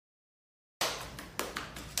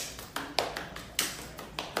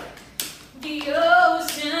the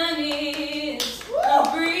ocean is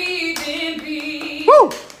a breathing beast.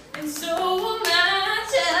 Woo! And so my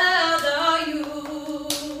child are you.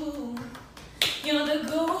 You're the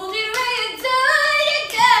golden red tide. You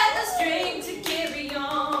got the strength to carry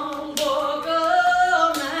on. Walk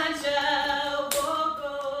on, my child, walk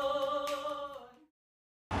on.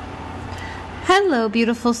 Hello,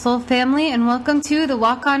 beautiful soul family, and welcome to the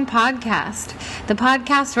Walk On Podcast, the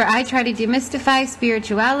podcast where I try to demystify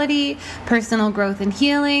spirituality, personal growth and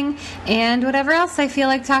healing, and whatever else I feel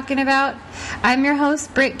like talking about. I'm your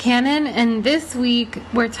host, Britt Cannon, and this week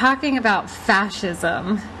we're talking about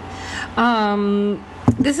fascism.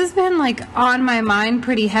 This has been on my mind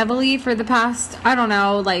pretty heavily for the past, I don't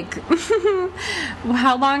know,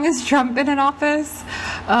 how long has Trump been in office?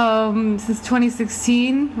 Since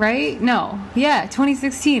 2016, right? No. Yeah,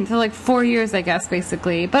 2016. So 4 years, I guess,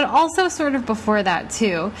 basically. But also sort of before that,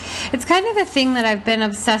 too. It's kind of a thing that I've been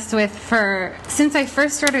obsessed with since I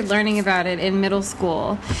first started learning about it in middle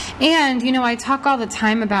school. And, I talk all the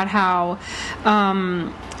time about how,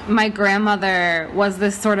 my grandmother was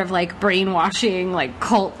this sort of brainwashing,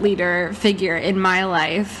 cult leader figure in my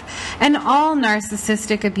life. And all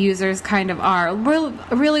narcissistic abusers kind of are.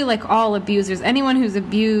 Really all abusers. Anyone who's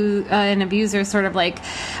an abuser sort of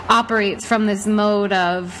operates from this mode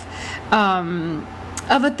of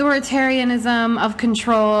authoritarianism, of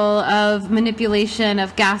control, of manipulation,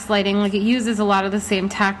 of gaslighting. It uses a lot of the same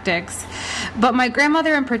tactics. But my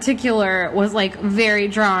grandmother in particular was very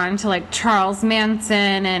drawn to Charles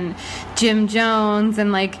Manson and Jim Jones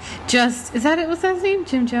and was that his name?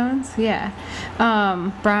 Jim Jones? Yeah.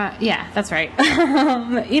 Yeah, that's right.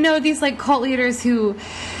 These cult leaders who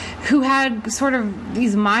had sort of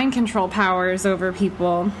these mind control powers over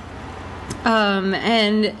people.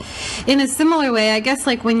 And in a similar way, I guess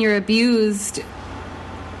when you're abused,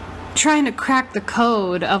 trying to crack the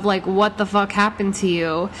code of what the fuck happened to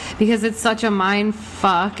you, because it's such a mind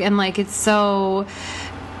fuck and it's so,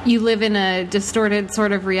 you live in a distorted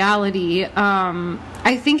sort of reality.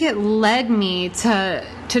 I think it led me to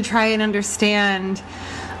try and understand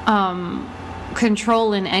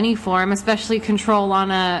control in any form, especially control on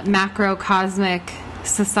a macrocosmic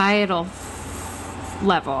societal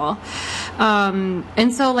level.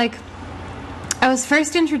 And so I was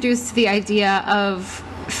first introduced to the idea of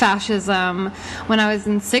fascism when I was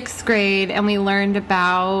in 6th grade, and we learned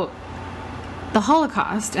about the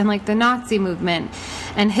Holocaust and the Nazi movement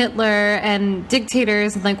and Hitler and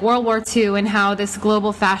dictators and World War II, and how this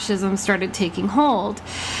global fascism started taking hold.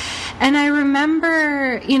 And I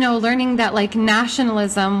remember, learning that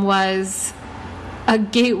nationalism was a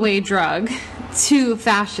gateway drug to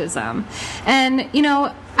fascism. And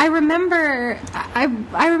I remember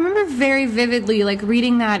very vividly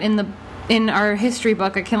reading that in our history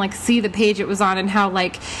book. I can see the page it was on, and how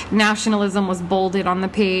nationalism was bolded on the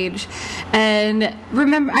page. And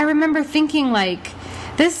I remember thinking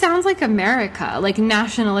this sounds like America,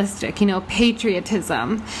 nationalistic,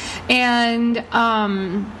 patriotism. And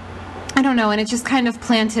I don't know, and it just kind of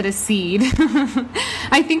planted a seed.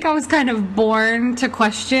 I think I was kind of born to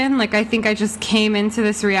question. I think I just came into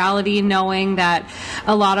this reality knowing that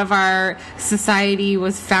a lot of our society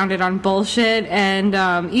was founded on bullshit, and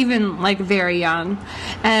even very young.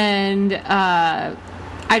 And I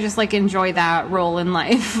just enjoy that role in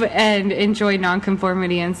life and enjoy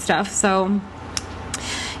nonconformity and stuff. So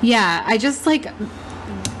yeah, I just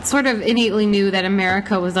sort of innately knew that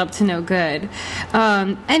America was up to no good.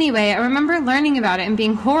 Anyway, I remember learning about it and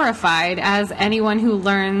being horrified, as anyone who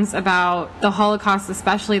learns about the Holocaust,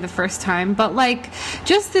 especially the first time. But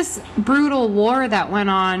just this brutal war that went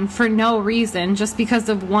on for no reason, just because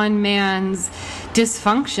of one man's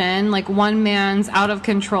dysfunction, one man's out of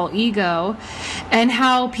control ego, and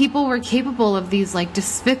how people were capable of these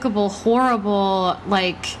despicable, horrible,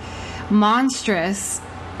 monstrous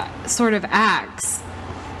sort of acts.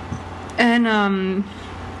 And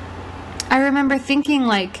I remember thinking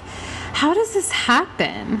how does this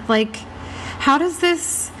happen? How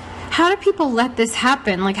do people let this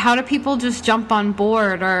happen? How do people just jump on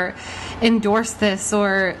board or endorse this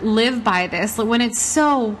or live by this when it's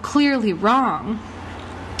so clearly wrong?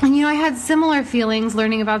 And I had similar feelings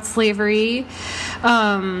learning about slavery.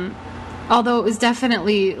 Although it was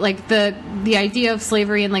definitely the idea of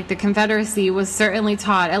slavery and the Confederacy was certainly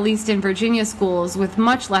taught, at least in Virginia schools, with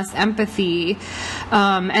much less empathy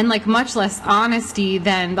and much less honesty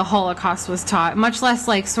than the Holocaust was taught. Much less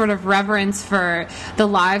sort of reverence for the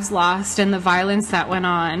lives lost and the violence that went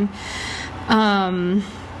on.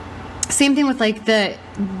 Same thing with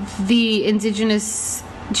the indigenous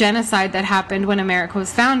genocide that happened when America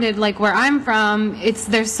was founded. Like where I'm from,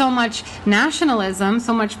 there's so much nationalism,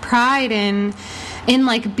 so much pride in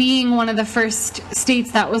like being one of the first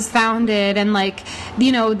states that was founded, and like,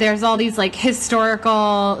 you know, there's all these like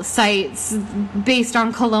historical sites based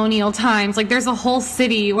on colonial times. Like there's a whole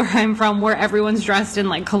city where I'm from where everyone's dressed in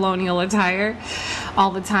like colonial attire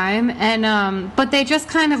all the time, and but they just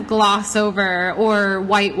kind of gloss over or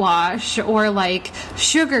whitewash or like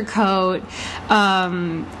sugarcoat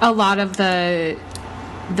a lot of the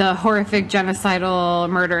horrific genocidal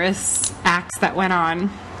murderous acts that went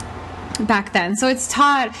on back then. So it's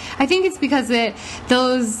taught, I think it's because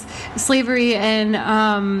those slavery and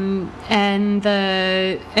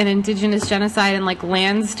indigenous genocide and like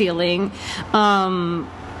land stealing,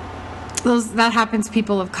 that happens to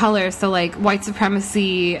people of color. So like white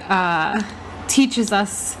supremacy teaches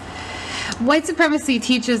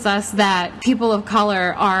us that people of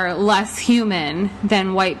color are less human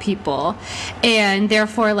than white people, and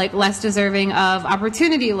therefore like less deserving of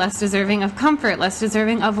opportunity, less deserving of comfort, less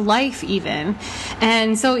deserving of life even.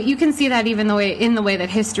 And so you can see that even in the way that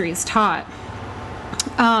history is taught,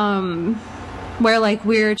 where like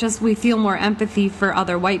we feel more empathy for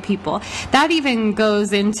other white people. That even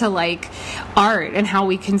goes into like art and how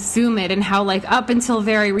we consume it, and how like up until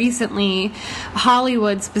very recently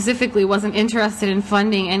Hollywood specifically wasn't interested in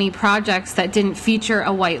funding any projects that didn't feature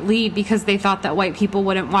a white lead, because they thought that white people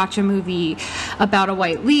wouldn't watch a movie about a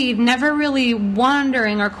white lead, never really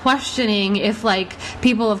wondering or questioning if like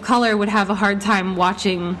people of color would have a hard time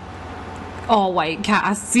watching all white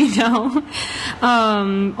casts, you know,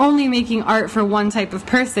 only making art for one type of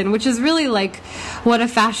person, which is really like what a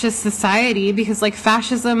fascist society, because like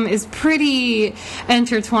fascism is pretty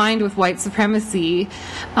intertwined with white supremacy.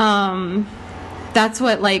 That's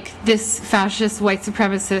what like this fascist white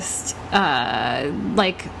supremacist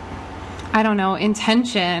like, I don't know,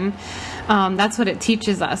 intention, that's what it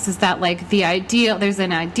teaches us, is that like there's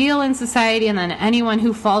an ideal in society, and then anyone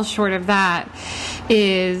who falls short of that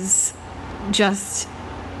is just,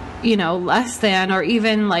 you know, less than, or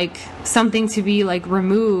even like something to be like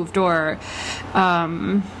removed, or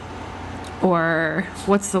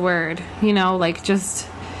what's the word, you know, like just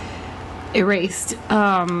erased.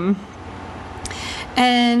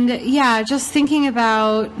 And yeah, just thinking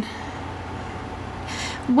about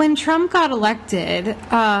when Trump got elected,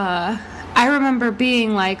 I remember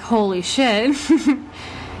being like, holy shit,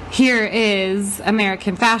 here is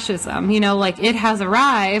American fascism, you know, like it has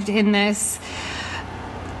arrived in this,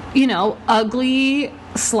 you know, ugly,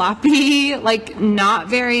 sloppy, like not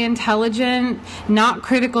very intelligent, not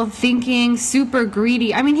critical thinking, super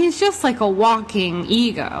greedy. I mean, he's just like a walking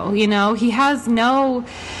ego, you know, he has no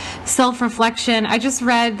self-reflection. I just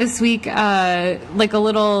read this week like a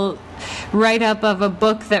little write-up of a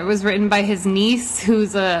book that was written by his niece,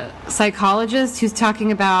 who's a psychologist, who's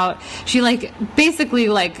talking about, she like basically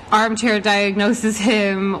like armchair diagnoses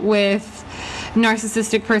him with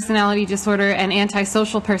narcissistic personality disorder and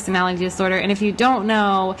antisocial personality disorder. And if you don't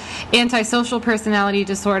know, antisocial personality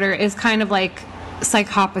disorder is kind of like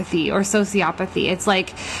psychopathy or sociopathy. It's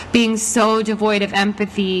like being so devoid of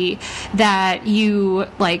empathy that you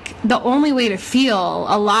like, the only way to feel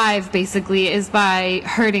alive basically is by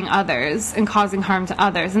hurting others and causing harm to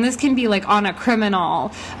others. And this can be like on a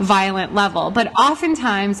criminal, violent level, but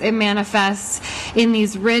oftentimes it manifests in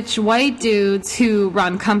these rich white dudes who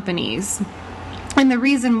run companies. And the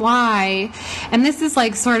reason why, and this is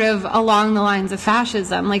like sort of along the lines of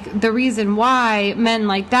fascism, like the reason why men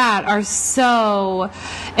like that are so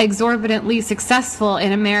exorbitantly successful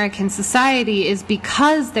in American society is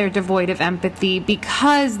because they're devoid of empathy,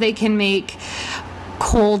 because they can make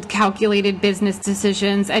cold, calculated business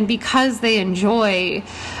decisions, and because they enjoy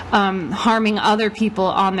harming other people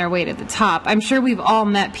on their way to the top. I'm sure we've all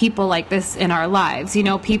met people like this in our lives, you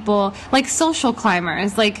know, people like social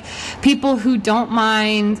climbers, like people who don't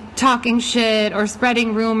mind talking shit or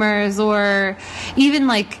spreading rumors, or even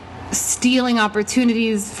like stealing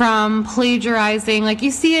opportunities from plagiarizing. Like you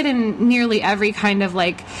see it in nearly every kind of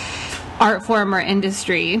like art form or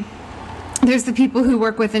industry. There's the people who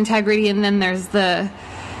work with integrity, and then there's the,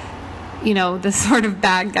 you know, the sort of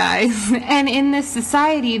bad guys. And in this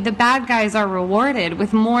society, the bad guys are rewarded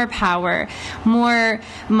with more power, more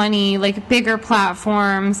money, like bigger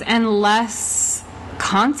platforms, and less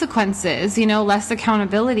consequences, you know, less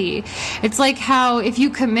accountability. It's like how if you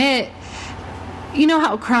commit, you know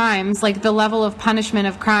how crimes, like the level of punishment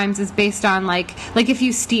of crimes is based on like if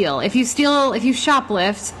you shoplift,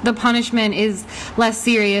 the punishment is less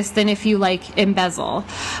serious than if you like embezzle.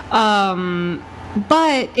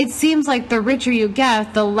 But it seems like the richer you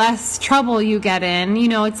get, the less trouble you get in. You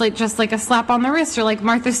know, it's like just like a slap on the wrist, or like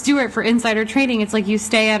Martha Stewart for insider trading. It's like you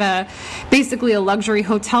stay at basically a luxury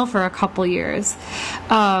hotel for a couple years.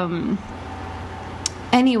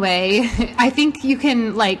 Anyway, I think you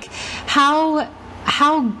can, like, how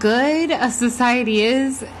good a society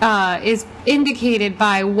is indicated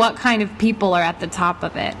by what kind of people are at the top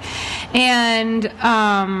of it. And,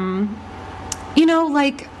 you know,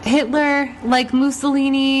 like Hitler, like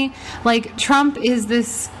Mussolini, like Trump is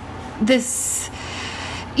this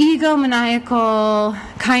egomaniacal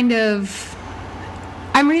kind of...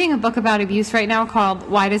 I'm reading a book about abuse right now called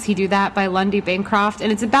Why Does He Do That by Lundy Bancroft,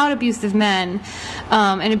 and it's about abusive men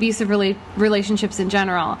and abusive relationships in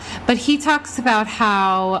general. But he talks about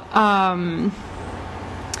how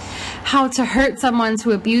to hurt someone,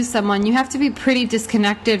 to abuse someone, you have to be pretty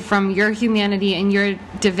disconnected from your humanity and your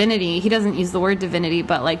divinity. He doesn't use the word divinity,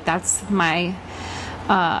 but like that's my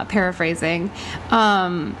paraphrasing.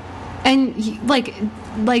 And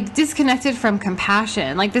like disconnected from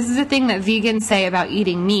compassion. Like, this is a thing that vegans say about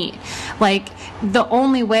eating meat. Like, the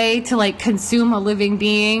only way to like consume a living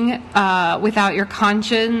being without your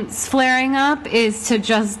conscience flaring up is to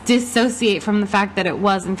just dissociate from the fact that it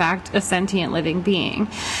was in fact a sentient living being.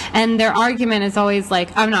 And their argument is always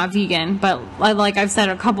like, I'm not vegan, but like I've said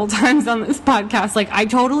a couple times on this podcast, like, I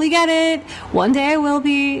totally get it. One day I will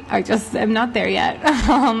be. I just am not there yet.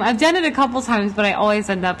 I've done it a couple times, but I always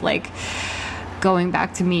end up like going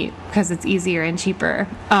back to meat because it's easier and cheaper.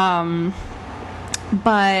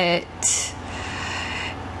 But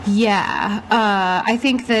yeah, I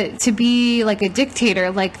think that to be like a dictator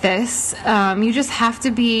like this, you just have to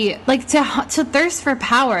be like, to thirst for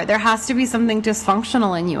power, there has to be something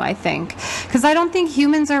dysfunctional in you, I think, because I don't think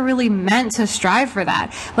humans are really meant to strive for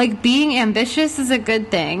that. Like, being ambitious is a good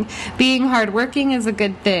thing, being hardworking is a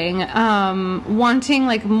good thing, wanting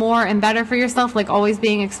like more and better for yourself, like always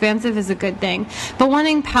being expansive, is a good thing. But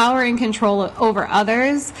wanting power and control over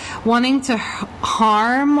others, wanting to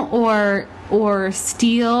harm or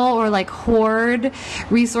steal or like hoard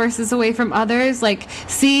resources away from others, like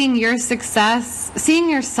seeing your success, seeing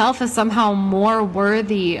yourself as somehow more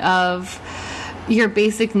worthy of your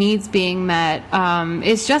basic needs being met,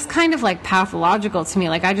 is just kind of like pathological to me.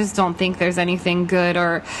 Like, I just don't think there's anything good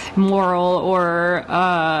or moral or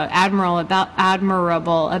admirable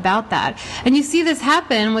about that. And you see this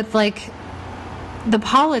happen with like the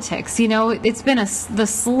politics, you know. It's been the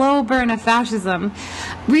slow burn of fascism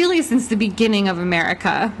really since the beginning of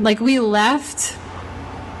America. Like, we left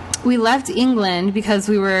England because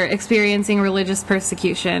we were experiencing religious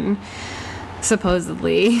persecution,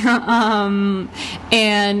 supposedly, and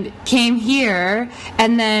came here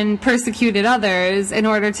and then persecuted others in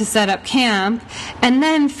order to set up camp, and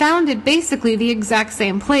then founded basically the exact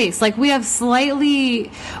same place. Like, we have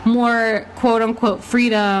slightly more quote-unquote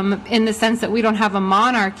freedom in the sense that we don't have a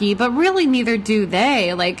monarchy, but really neither do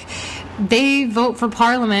they. Like, they vote for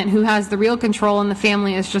parliament, who has the real control, and the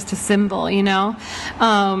family is just a symbol, you know?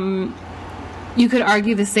 You could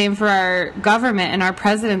argue the same for our government and our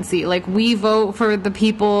presidency. Like, we vote for the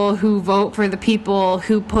people who vote for the people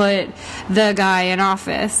who put the guy in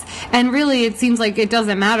office. And really, it seems like it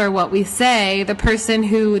doesn't matter what we say. The person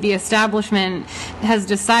who the establishment has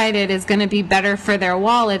decided is going to be better for their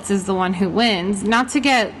wallets is the one who wins. Not to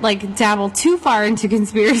get, like, dabble too far into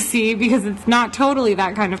conspiracy, because it's not totally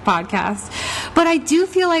that kind of podcast. But I do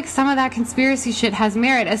feel like some of that conspiracy shit has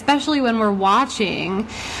merit, especially when we're watching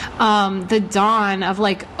the dawn of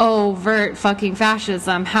like overt fucking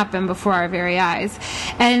fascism happen before our very eyes.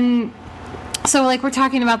 And so, like, we're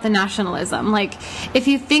talking about the nationalism. Like, if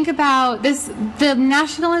you think about this, the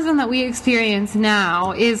nationalism that we experience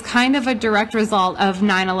now is kind of a direct result of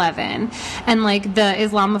 9/11 and like the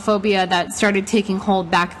Islamophobia that started taking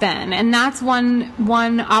hold back then. And that's one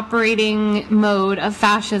operating mode of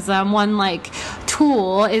fascism. One like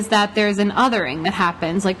tool is that there's an othering that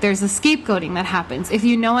happens. Like, there's a scapegoating that happens. If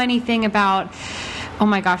you know anything about, oh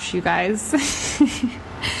my gosh, you guys.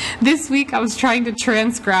 This week I was trying to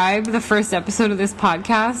transcribe the first episode of this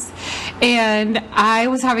podcast, and I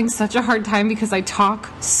was having such a hard time because I talk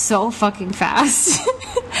so fucking fast.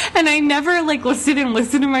 And I never like listen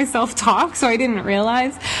to myself talk, so I didn't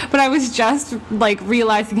realize. But I was just like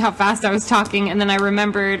realizing how fast I was talking, and then I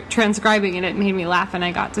remembered transcribing, and it made me laugh, and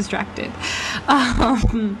I got distracted.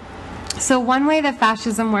 So one way that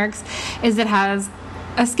fascism works is it has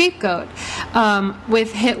a scapegoat.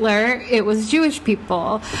 With Hitler, it was Jewish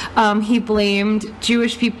people. He blamed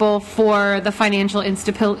Jewish people for the financial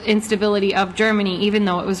instability of Germany, even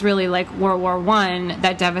though it was really like World War I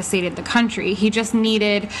that devastated the country. He just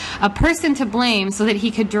needed a person to blame so that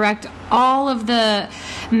he could direct all of the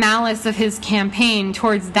malice of his campaign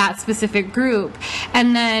towards that specific group,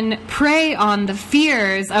 and then prey on the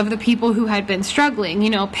fears of the people who had been struggling. You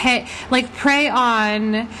know, prey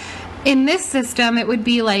on, in this system, it would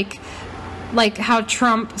be like how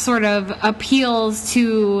Trump sort of appeals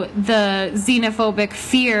to the xenophobic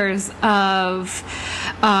fears of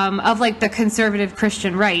like the conservative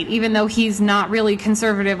Christian right, even though he's not really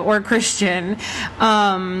conservative or Christian.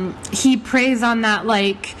 He preys on that,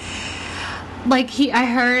 I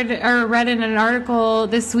heard or read in an article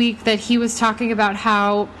this week that he was talking about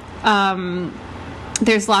how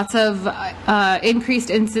there's lots of increased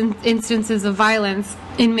instances of violence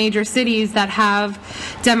in major cities that have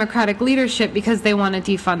Democratic leadership because they want to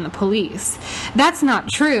defund the police. That's not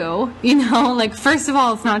true, you know. Like, first of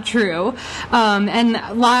all, it's not true, and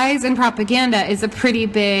lies and propaganda is a pretty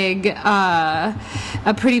big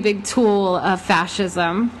tool of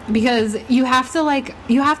fascism, because you have to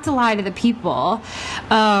lie to the people.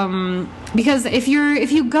 Because if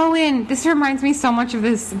you go in, this reminds me so much of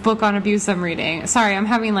this book on abuse I'm reading. Sorry, I'm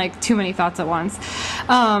having like too many thoughts at once.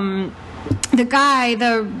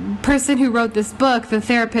 The person who wrote this book, the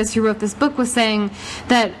therapist who wrote this book, was saying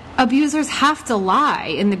that abusers have to lie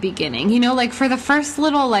in the beginning. You know, like for the first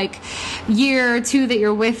little like year or two that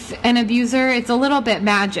you're with an abuser, it's a little bit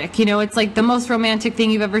magic. You know, it's like the most romantic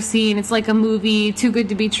thing you've ever seen. It's like a movie, too good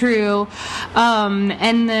to be true.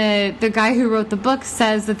 And the guy who wrote the book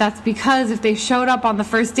says that that's because if they showed up on the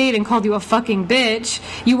first date and called you a fucking bitch,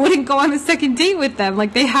 you wouldn't go on the second date with them.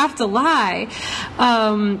 Like, they have to lie.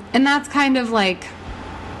 And that's kind of like,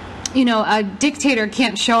 you know, a dictator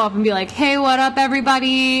can't show up and be like, hey, what up,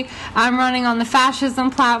 everybody? I'm running on the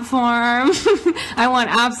fascism platform. I want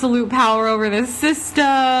absolute power over this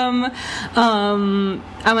system. I'm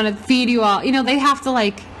going to feed you all. You know, they have to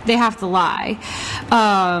lie.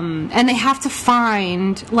 And they have to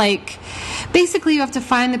find, basically you have to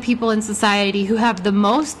find the people in society who have the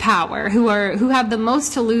most power, who have the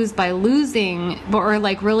most to lose by losing or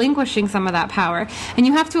relinquishing some of that power, and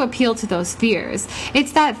you have to appeal to those fears.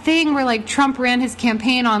 It's that thing where Trump ran his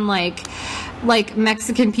campaign on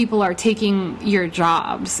Mexican people are taking your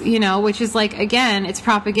jobs, you know, which is again, it's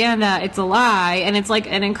propaganda, it's a lie, and it's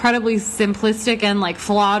an incredibly simplistic and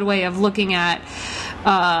flawed way of looking at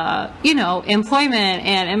you know, employment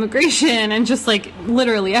and immigration and just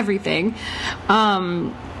literally everything.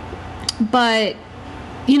 But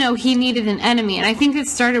you know, he needed an enemy, and I think it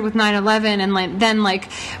started with 9/11, and then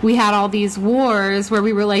we had all these wars where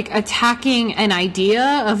we were attacking an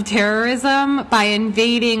idea of terrorism by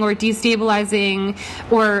invading or destabilizing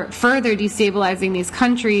or further destabilizing these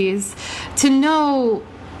countries to no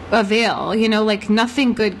avail. You know,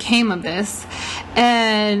 nothing good came of this,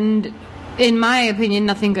 and in my opinion,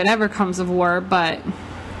 nothing good ever comes of war, but,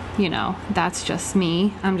 you know, that's just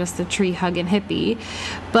me. I'm just a tree-hugging hippie.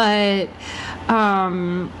 But,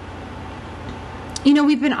 you know,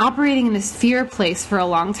 we've been operating in this fear place for a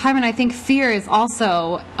long time, and I think fear is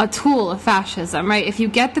also a tool of fascism, right? If you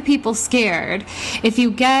get the people scared,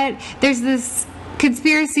 there's this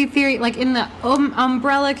conspiracy theory, in the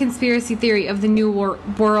umbrella conspiracy theory of the New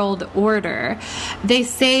World Order, they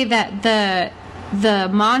say that the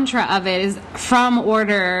mantra of it is from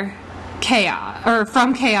order chaos, or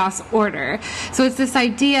from chaos order. So it's this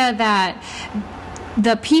idea that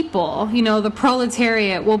the people, you know, the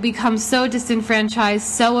proletariat, will become so disenfranchised,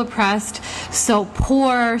 so oppressed, so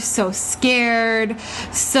poor, so scared,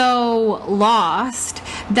 so lost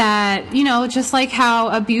that, you know, just like how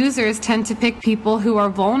abusers tend to pick people who are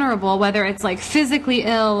vulnerable, whether it's physically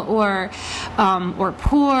ill or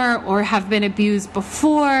poor or have been abused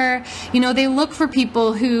before, you know, they look for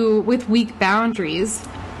people who with weak boundaries.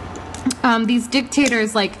 These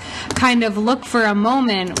dictators kind of look for a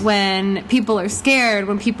moment when people are scared,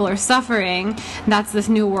 when people are suffering. That's this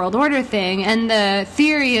New World Order thing. And the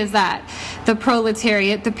theory is that the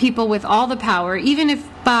proletariat, the people with all the power, even if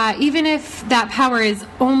that power is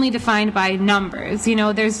only defined by numbers, you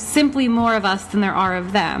know, there's simply more of us than there are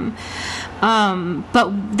of them.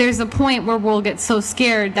 But there's a point where we'll get so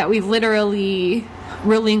scared that we literally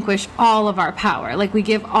relinquish all of our power. We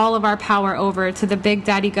give all of our power over to the big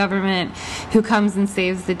daddy government who comes and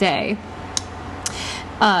saves the day.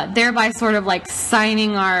 Thereby sort of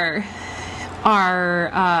signing our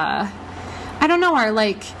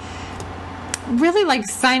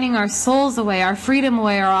signing our souls away, our freedom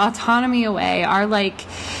away, our autonomy away, our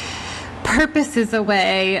purposes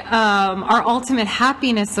away, our ultimate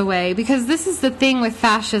happiness away. Because this is the thing with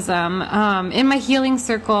fascism. In my healing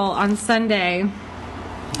circle on Sunday,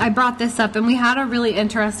 I brought this up and we had a really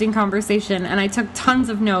interesting conversation, and I took tons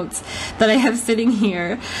of notes that I have sitting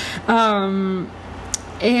here. And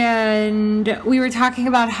we were talking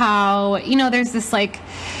about how, you know, there's this like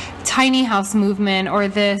tiny house movement, or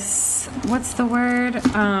this, what's the word?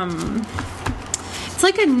 It's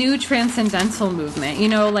like a new transcendental movement, you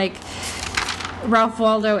know, like Ralph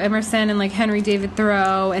Waldo Emerson and like Henry David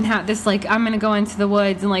Thoreau, and have this like, I'm going to go into the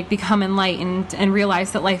woods and like become enlightened and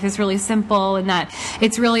realize that life is really simple, and that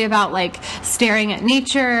it's really about like staring at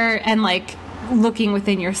nature and like looking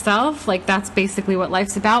within yourself. Like that's basically what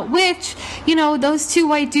life's about, which, you know, those two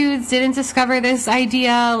white dudes didn't discover this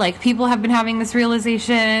idea. Like people have been having this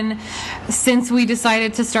realization since we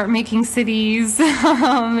decided to start making cities,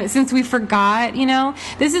 since we forgot, you know.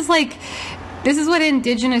 This is what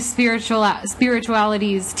indigenous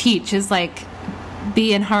spiritualities teach, is like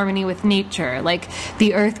be in harmony with nature. Like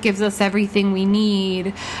the earth gives us everything we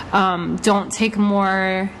need. Don't take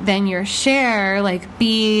more than your share. Like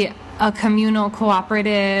be a communal,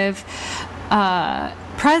 cooperative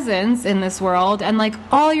presence in this world, and like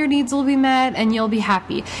all your needs will be met and you'll be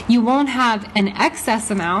happy. You won't have an excess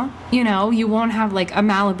amount, you know, you won't have like a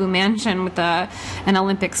Malibu mansion with an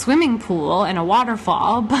Olympic swimming pool and a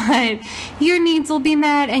waterfall, but your needs will be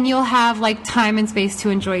met and you'll have like time and space to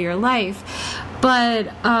enjoy your life. But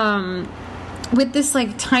with this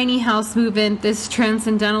like tiny house movement, this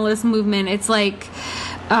transcendentalist movement, it's like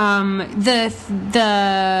the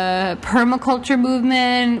permaculture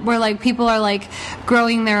movement, where like people are like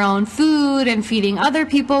growing their own food and feeding other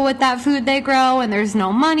people with that food they grow, and there's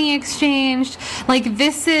no money exchanged. Like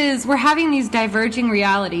we're having these diverging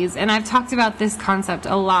realities, and I've talked about this concept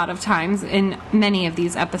a lot of times in many of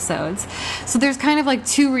these episodes. So there's kind of like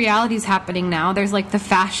two realities happening now. There's like the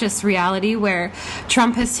fascist reality where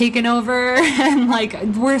Trump has taken over, and like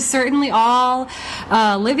we're certainly all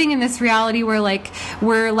living in this reality where like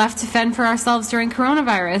we're left to fend for ourselves during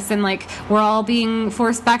coronavirus, and like we're all being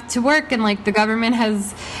forced back to work, and like the government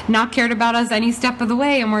has not cared about us any step of the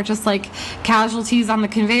way, and we're just like casualties on the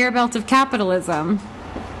conveyor belt of capitalism.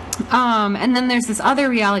 And then there's this other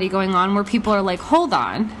reality going on where people are like, hold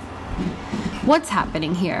on, what's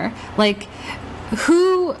happening here? Like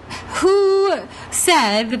who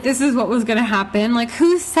said that this is what was going to happen? Like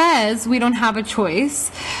who says we don't have a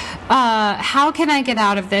choice? How can I get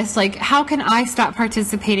out of this? Like, how can I stop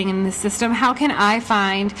participating in this system? How can I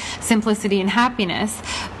find simplicity and happiness?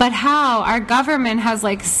 But how our government has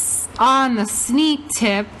like on the sneak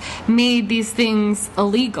tip made these things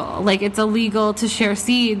illegal. Like it's illegal to share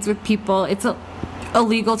seeds with people. It's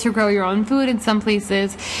illegal to grow your own food in some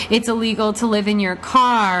places. It's illegal to live in your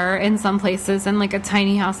car in some places, and like a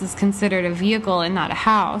tiny house is considered a vehicle and not a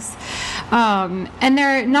house. And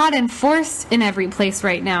they're not enforced in every place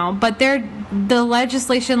right now, but the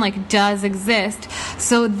legislation like does exist,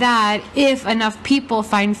 so that if enough people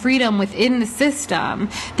find freedom within the system,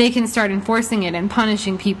 they can start enforcing it and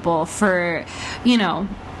punishing people for, you know,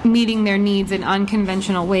 meeting their needs in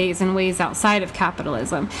unconventional ways and ways outside of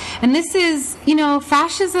capitalism. And this is, you know,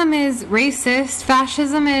 fascism is racist,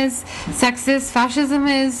 fascism is sexist, fascism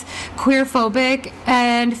is queerphobic,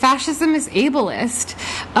 and fascism is ableist.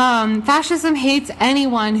 Fascism hates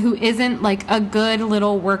anyone who isn't like a good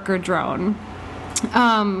little worker drone.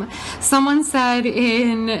 Someone said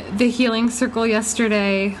in the healing circle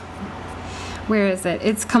yesterday, where is it?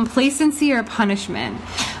 It's complacency or punishment.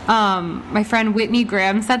 My friend Whitney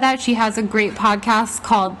Graham said that. She has a great podcast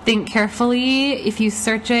called Think Carefully. If you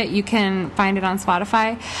search it, you can find it on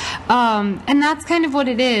Spotify. And that's kind of what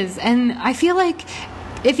it is. And I feel like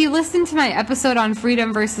if you listen to my episode on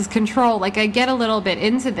freedom versus control, like I get a little bit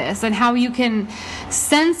into this and how you can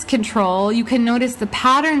sense control. You can notice the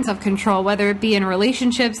patterns of control, whether it be in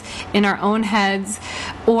relationships, in our own heads,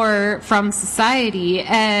 or from society.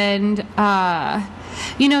 And,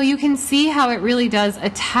 you know, you can see how it really does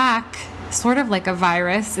attack, sort of like a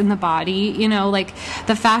virus in the body, you know, like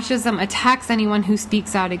the fascism attacks anyone who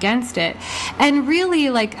speaks out against it. And really,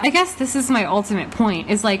 like, I guess this is my ultimate point,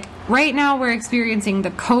 is like right now we're experiencing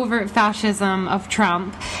the covert fascism of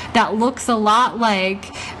Trump that looks a lot like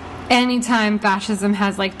anytime fascism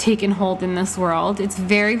has like taken hold in this world. It's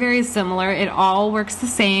very, very similar. It all works the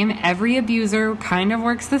same. Every abuser kind of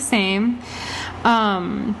works the same.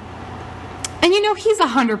 And you know, he's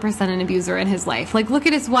 100% an abuser in his life. Like, look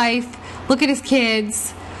at his wife, look at his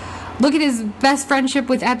kids, look at his best friendship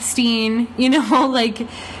with Epstein, you know, like,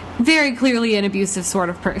 very clearly an abusive sort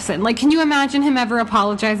of person. Like, can you imagine him ever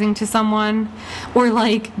apologizing to someone, or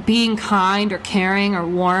like being kind or caring or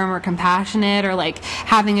warm or compassionate, or like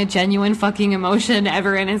having a genuine fucking emotion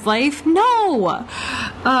ever in his life? No.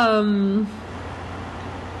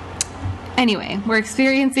 Anyway, we're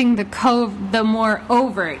experiencing the more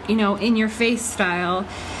overt, in your face style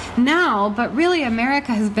now, but really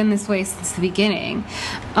America has been this way since the beginning.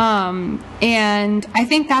 And I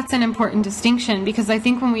think that's an important distinction, because I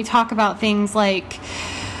think when we talk about things like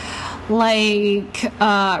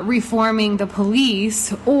reforming the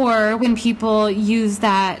police, or when people use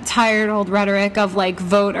that tired old rhetoric of like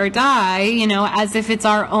vote or die, as if it's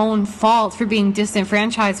our own fault for being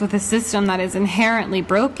disenfranchised with a system that is inherently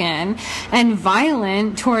broken and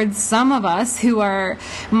violent towards some of us who are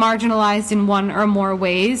marginalized in one or more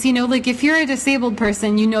ways. Like if you're a disabled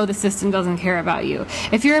person, the system doesn't care about you.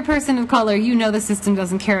 If you're a person of color, the system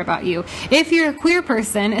doesn't care about you. If you're a queer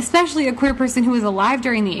person, especially a queer person who was alive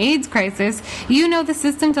during the AIDS crisis, the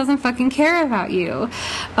system doesn't fucking care about you.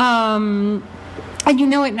 And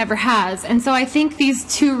it never has. And so I think these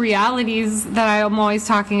two realities that I'm always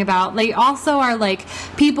talking about, they also are like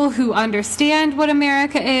people who understand what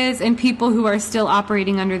America is and people who are still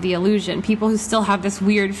operating under the illusion, people who still have this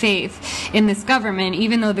weird faith in this government,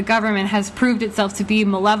 even though the government has proved itself to be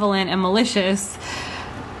malevolent and malicious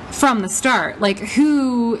from the start. Like,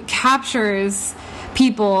 who captures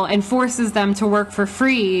people and forces them to work for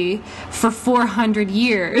free for 400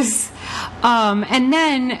 years, and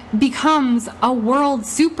then becomes a world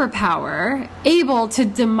superpower, able to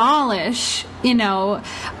demolish,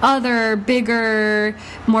 other bigger,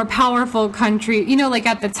 more powerful country, like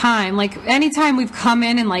at the time, like anytime we've come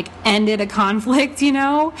in and like ended a conflict,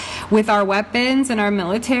 with our weapons and our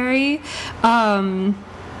military,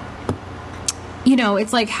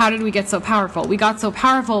 it's like, how did we get so powerful? We got so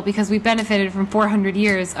powerful because we benefited from 400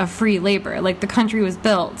 years of free labor. Like, the country was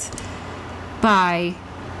built by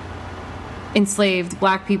enslaved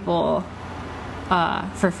black people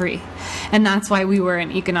for free. And that's why we were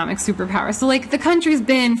an economic superpower. So, like, the country's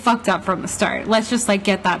been fucked up from the start. Let's just, like,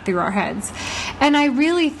 get that through our heads. And I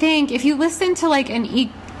really think if you listen to, like, an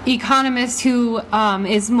economist who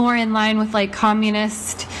is more in line with, like,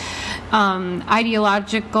 communist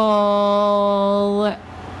ideological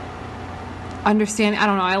understanding, I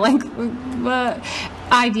don't know, I like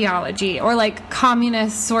ideology, or like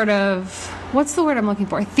communist sort of, what's the word I'm looking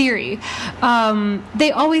for? Theory.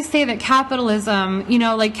 They always say that capitalism,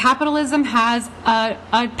 capitalism has a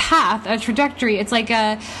path, a trajectory. It's like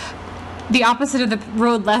the opposite of the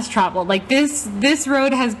road less traveled. Like this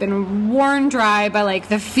road has been worn dry by like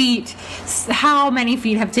the feet. How many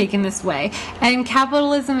feet have taken this way? And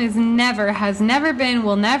capitalism has never been,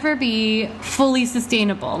 will never be fully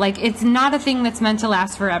sustainable. Like, it's not a thing that's meant to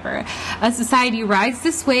last forever. A society rides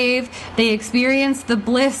this wave. They experience the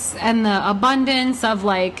bliss and the abundance of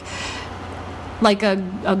like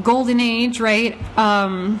a golden age, right?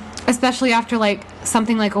 Especially after like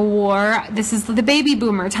something like a war. This is the baby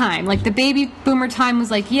boomer time. Like, the baby boomer time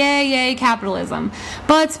was like, yay capitalism.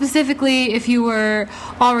 But specifically if you were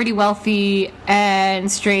already wealthy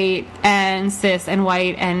and straight and cis and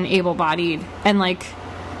white and able-bodied and like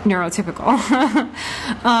neurotypical.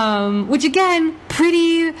 Which again,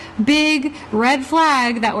 pretty big red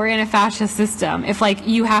flag that we're in a fascist system. If like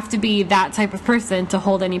you have to be that type of person to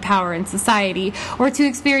hold any power in society, or to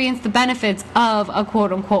experience the benefits of a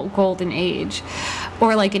quote unquote golden age,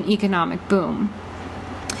 or like an economic boom.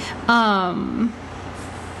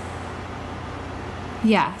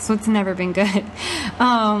 Yeah, so it's never been good.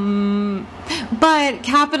 But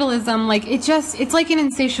capitalism, like, it's like an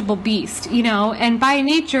insatiable beast, and by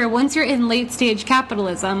nature, once you're in late stage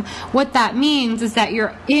capitalism, what that means is that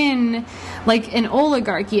you're in like an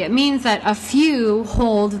oligarchy. It means that a few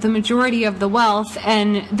hold the majority of the wealth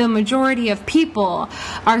and the majority of people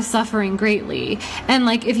are suffering greatly. And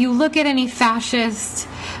like, if you look at any fascist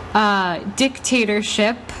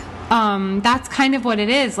dictatorship, that's kind of what it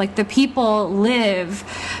is. Like, the people live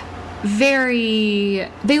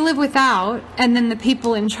without, and then the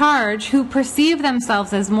people in charge, who perceive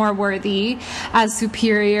themselves as more worthy, as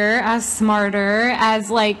superior, as smarter, as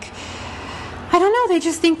like, I don't know, they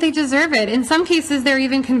just think they deserve it. In some cases, they're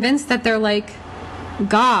even convinced that they're like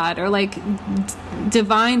God, or like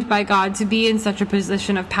divined by God to be in such a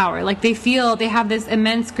position of power. Like, they feel they have this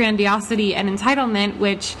immense grandiosity and entitlement,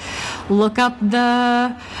 which, look up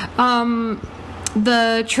the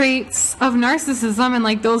traits of narcissism, and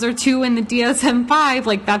like those are 2 in the DSM-5.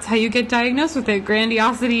 Like, that's how you get diagnosed with it: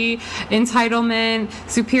 grandiosity, entitlement,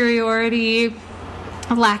 superiority.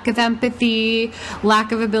 lack of empathy,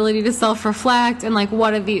 lack of ability to self-reflect, and like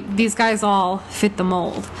what are these guys all fit the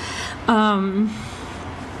mold.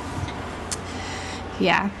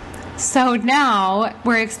 Yeah. So now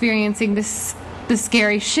we're experiencing the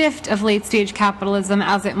scary shift of late-stage capitalism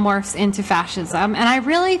as it morphs into fascism. And I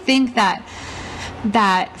really think that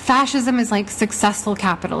fascism is like successful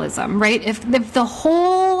capitalism, right? If the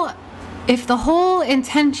whole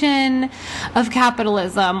intention of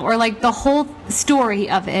capitalism, or like the whole story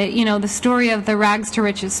of it, you know, the story of the rags to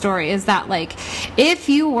riches story, is that like if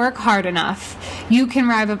you work hard enough, you can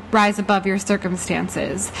rise above your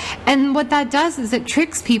circumstances. And what that does is it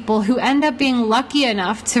tricks people who end up being lucky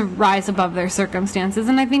enough to rise above their circumstances.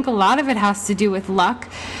 And I think a lot of it has to do with luck,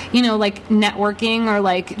 you know, like networking, or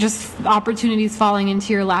like just opportunities falling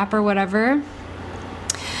into your lap or whatever.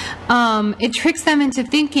 It tricks them into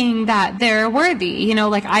thinking that they're worthy, you know,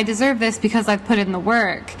 like I deserve this because I've put in the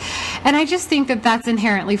work. And I just think that that's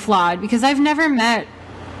inherently flawed, because I've never met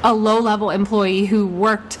a low-level employee who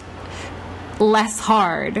worked less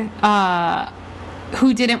hard,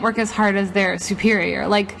 who didn't work as hard as their superior.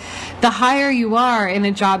 Like, the higher you are in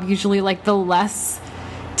a job, usually, like, the less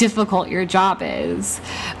difficult your job is.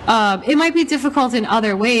 It might be difficult in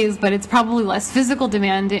other ways, but it's probably less physically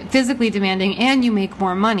demanding, and you make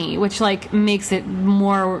more money, which like makes it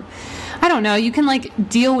more, I don't know, you can like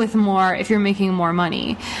deal with more if you're making more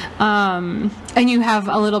money, and you have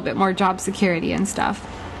a little bit more job security and stuff.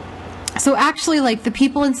 So actually, like, the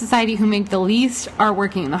people in society who make the least are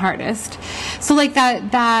working the hardest. So like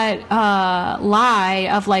that lie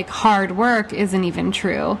of like hard work isn't even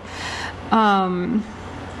true.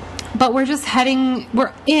 But we're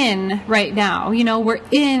in right now, you know, we're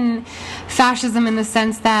in fascism in the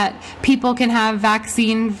sense that people can have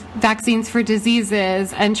vaccines for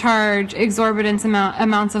diseases and charge exorbitant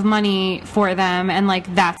amounts of money for them, and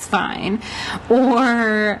like that's fine.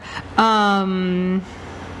 Or,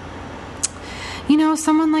 you know,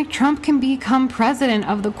 someone like Trump can become president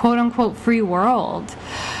of the quote unquote free world.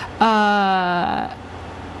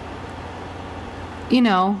 You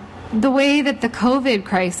know, the way that the COVID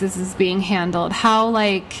crisis is being handled, how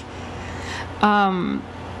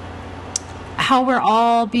we're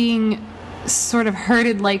all being sort of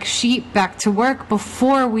herded like sheep back to work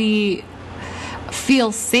before we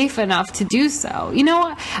feel safe enough to do so. You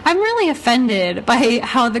know, I'm really offended by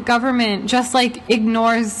how the government just like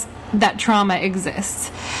ignores that trauma exists.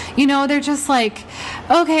 You know, they're just like,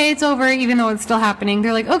 okay, it's over, even though it's still happening.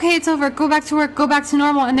 They're like, okay, it's over, go back to work, go back to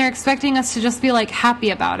normal. And they're expecting us to just be like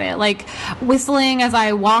happy about it, like whistling as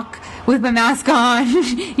I walk with my mask on,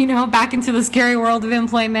 you know, back into the scary world of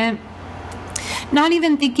employment. Not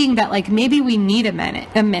even thinking that like maybe we need a minute,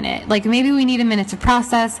 like maybe we need a minute to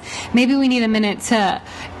process, maybe we need a minute to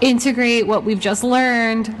integrate what we've just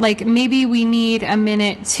learned, like maybe we need a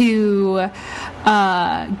minute to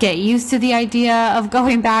get used to the idea of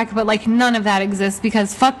going back. But like none of that exists,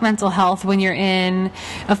 because fuck mental health when you're in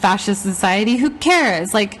a fascist society. Who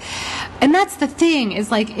cares? Like, and that's the thing,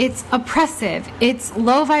 is like it's oppressive, it's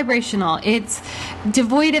low vibrational, it's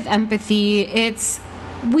devoid of empathy,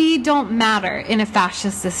 we don't matter in a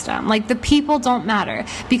fascist system. Like, the people don't matter,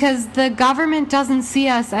 because the government doesn't see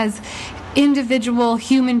us as individual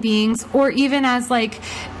human beings, or even as like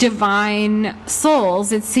divine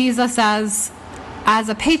souls. It sees us as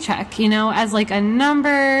a paycheck, you know, as like a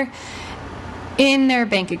number in their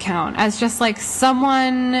bank account, as just like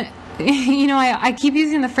someone, you know, I keep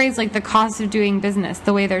using the phrase like the cost of doing business,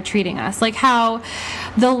 the way they're treating us. Like how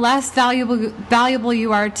the less valuable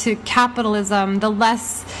you are to capitalism, the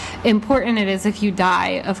less important it is if you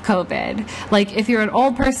die of COVID. Like if you're an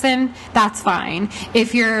old person, that's fine.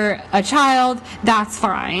 If you're a child, that's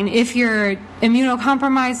fine. If you're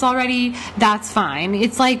immunocompromised already, that's fine.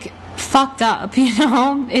 It's like fucked up, you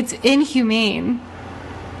know? It's inhumane.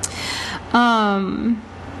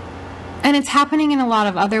 And it's happening in a lot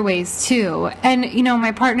of other ways too. And, you know,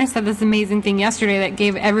 my partner said this amazing thing yesterday that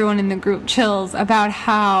gave everyone in the group chills, about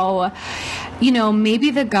how, you know,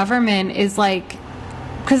 maybe the government is like,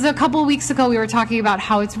 because a couple of weeks ago we were talking about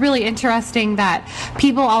how it's really interesting that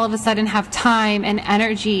people all of a sudden have time and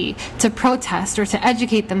energy to protest or to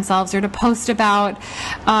educate themselves or to post about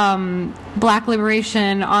Black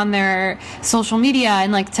liberation on their social media,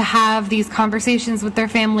 and like to have these conversations with their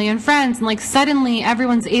family and friends. And like suddenly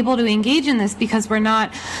everyone's able to engage in this because we're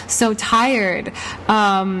not so tired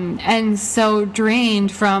and so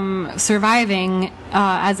drained from surviving,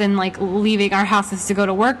 as in like leaving our houses to go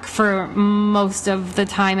to work for most of the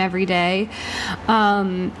time every day.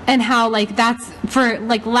 And how like that's for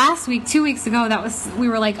like last week, 2 weeks ago, we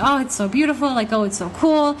were like, oh, it's so beautiful, like, oh, it's so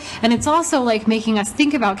cool. And it's also like making us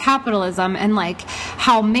think about capitalism and like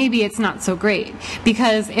how maybe it's not so great,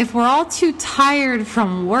 because if we're all too tired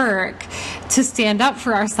from work to stand up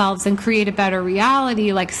for ourselves and create a better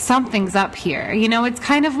reality, like something's up here. You know, it's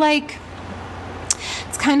kind of like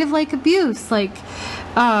abuse. Like,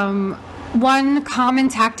 one common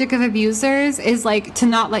tactic of abusers is like to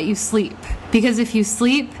not let you sleep, because if you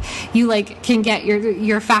sleep, you like can get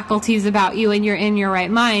your faculties about you and you're in your right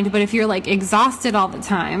mind. But if you're like exhausted all the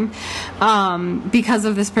time, because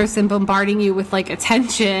of this person bombarding you with like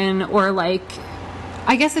attention, or like,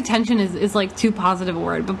 I guess attention is like too positive a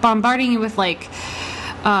word, but bombarding you with like,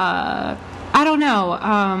 I don't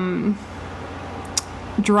know,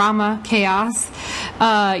 drama, chaos,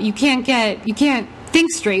 you can't think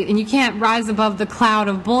straight, and you can't rise above the cloud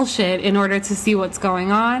of bullshit in order to see what's going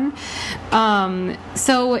on.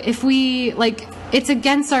 So if we like, it's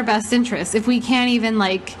against our best interest if we can't even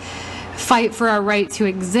like fight for our right to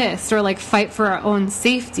exist, or like fight for our own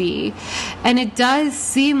safety. And it does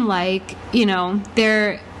seem like, you know,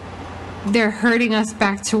 they're hurting us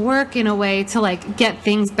back to work in a way to like get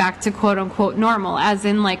things back to quote unquote normal, as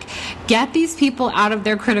in like get these people out of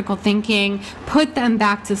their critical thinking, put them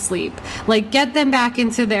back to sleep, like get them back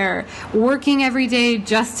into their working every day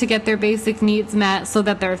just to get their basic needs met, so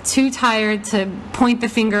that they're too tired to point the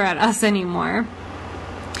finger at us anymore.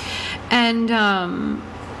 And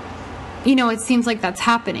you know, it seems like that's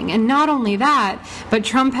happening. And not only that, but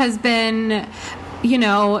Trump has been, you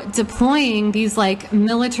know, deploying these like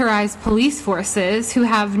militarized police forces who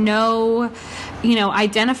have no, you know,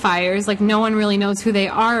 identifiers. Like no one really knows who they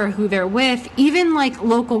are or who they're with. Even like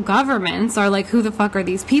local governments are like, who the fuck are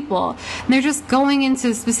these people? And they're just going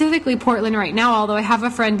into specifically Portland right now, although I have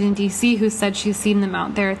a friend in DC who said she's seen them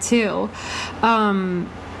out there too.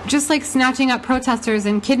 Just like snatching up protesters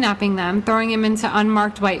and kidnapping them, throwing them into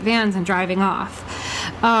unmarked white vans and driving off.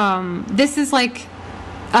 This is like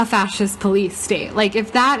a fascist police state. Like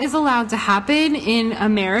if that is allowed to happen in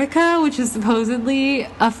America, which is supposedly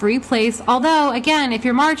a free place, although again, if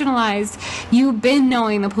you're marginalized, you've been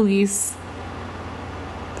knowing the police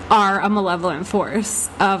are a malevolent force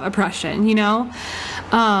of oppression, you know?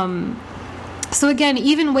 So again,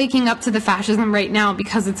 even waking up to the fascism right now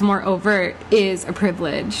because it's more overt is a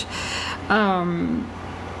privilege.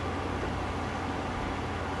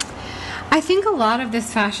 I think a lot of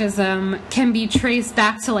this fascism can be traced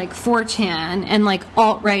back to like 4chan and like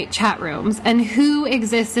alt-right chat rooms and who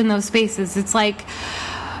exists in those spaces. It's like,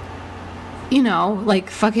 you know, like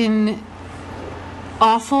fucking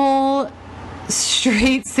awful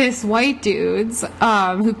straight cis white dudes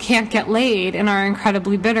who can't get laid and are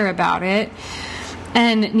incredibly bitter about it,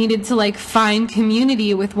 and needed to like find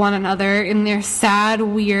community with one another in their sad,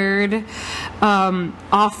 weird,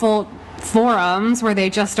 awful forums where they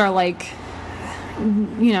just are like,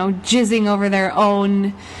 you know, jizzing over their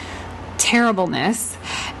own terribleness.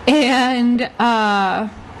 And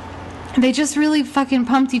they just really fucking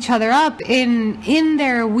pumped each other up in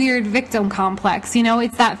their weird victim complex. You know,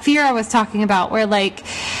 it's that fear I was talking about where like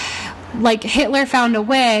Hitler found a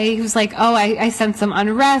way. He was like, oh, I sent some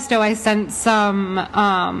unrest. Oh, I sent some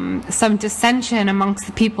dissension amongst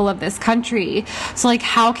the people of this country. So like,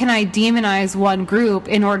 how can I demonize one group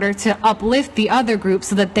in order to uplift the other group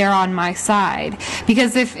so that they're on my side?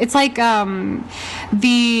 Because if it's like,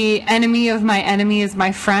 the enemy of my enemy is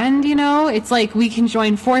my friend, you know, it's like we can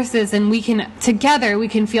join forces and together we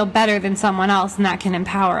can feel better than someone else, and that can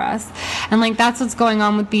empower us. And like, that's what's going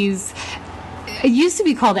on with these. It used to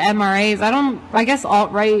be called MRAs. I guess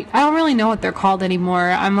alt-right. I don't really know what they're called anymore.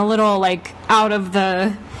 I'm a little like out of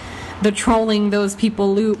the trolling those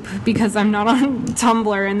people loop because I'm not on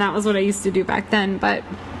Tumblr, and that was what I used to do back then. But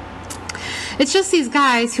it's just these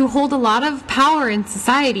guys who hold a lot of power in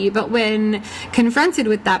society, but when confronted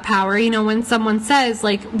with that power, you know, when someone says,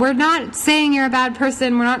 like, we're not saying you're a bad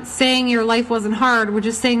person, we're not saying your life wasn't hard, we're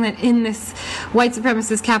just saying that in this white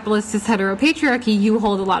supremacist, capitalist, heteropatriarchy, you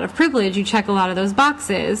hold a lot of privilege, you check a lot of those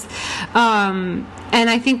boxes. And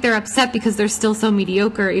I think they're upset because they're still so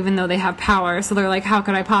mediocre even though they have power. So they're like, how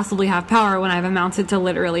could I possibly have power when I've amounted to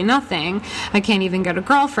literally nothing? I can't even get a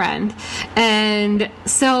girlfriend. And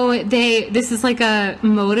so this is like a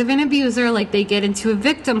motive and abuser, like they get into a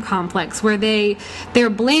victim complex where they're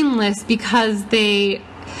blameless because they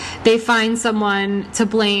find someone to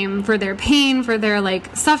blame for their pain, for their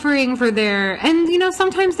like suffering, and you know,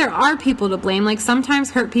 sometimes there are people to blame, like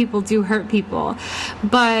sometimes hurt people do hurt people,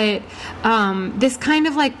 but this kind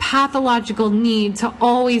of like pathological need to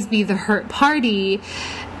always be the hurt party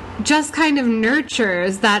just kind of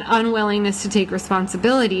nurtures that unwillingness to take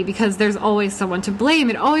responsibility because there's always someone to blame.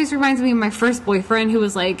 It always reminds me of my first boyfriend who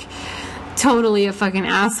was like totally a fucking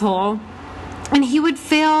asshole. And he would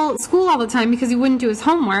fail school all the time because he wouldn't do his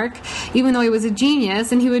homework, even though he was a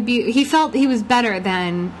genius. And he felt he was better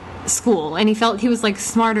than school, and he felt he was like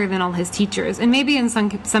smarter than all his teachers. And maybe in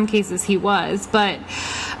some cases he was, but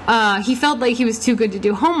he felt like he was too good to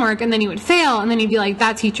do homework, and then he would fail, and then he'd be like,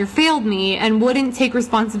 that teacher failed me, and wouldn't take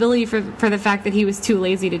responsibility for the fact that he was too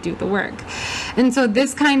lazy to do the work. And so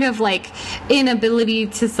this kind of like inability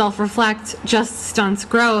to self-reflect just stunts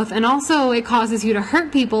growth, and also it causes you to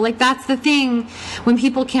hurt people. Like, that's the thing when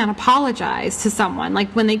people can't apologize to someone,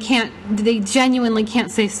 like when they genuinely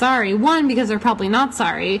can't say sorry. One, because they're probably not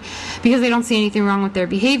sorry, because they don't see anything wrong with their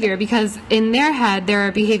behavior, because in their head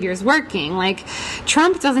their behavior is working. Like,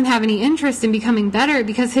 Trump doesn't have any interest in becoming better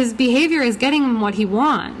because his behavior is getting him what he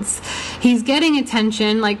wants. He's getting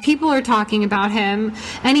attention, like people are talking about him,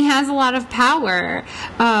 and he has a lot of power.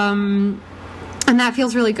 And that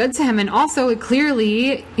feels really good to him. And also, it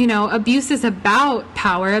clearly, you know, abuse is about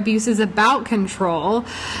power. Abuse is about control.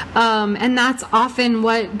 And that's often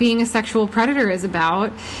what being a sexual predator is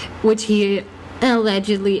about, which he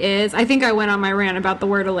allegedly is. I think I went on my rant about the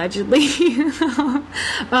word allegedly.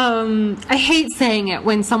 I hate saying it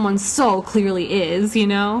when someone so clearly is, you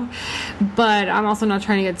know, but I'm also not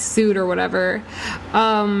trying to get sued or whatever.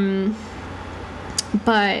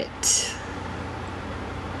 But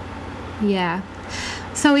yeah.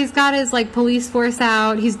 So he's got his like police force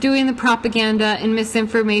out. He's doing the propaganda and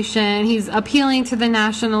misinformation. He's appealing to the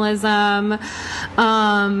nationalism.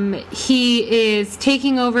 He is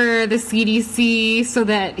taking over the CDC so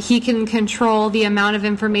that he can control the amount of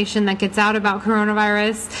information that gets out about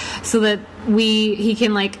coronavirus, so that he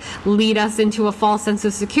can like lead us into a false sense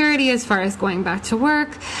of security as far as going back to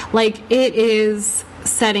work. Like, it is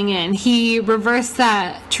setting in. He reversed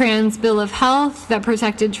that trans bill of health that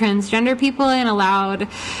protected transgender people and allowed,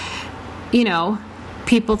 you know,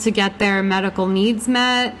 people to get their medical needs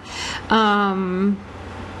met. And,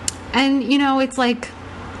 you know, it's like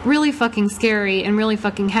really fucking scary and really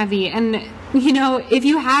fucking heavy. And, you know, if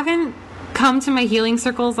you haven't come to my healing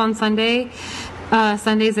circles on Sundays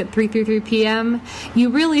at 3 through 3 p.m. you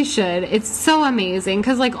really should. It's so amazing,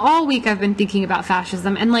 because like all week I've been thinking about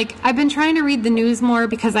fascism, and like I've been trying to read the news more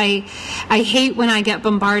because I hate when I get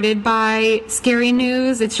bombarded by scary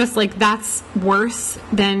news. It's just like that's worse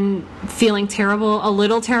than feeling a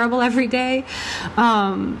little terrible every day.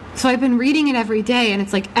 So I've been reading it every day, and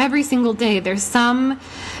it's like every single day there's some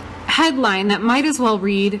headline that might as well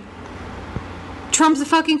read, Trump's a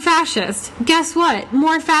fucking fascist. Guess what?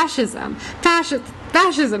 More fascism.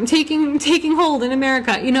 Fascism taking hold in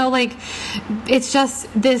America. You know, like, it's just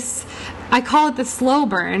this, I call it the slow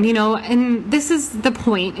burn, you know, and this is the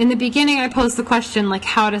point. In the beginning, I posed the question, like,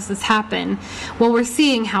 how does this happen? Well, we're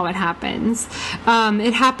seeing how it happens.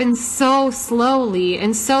 It happens so slowly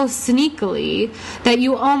and so sneakily that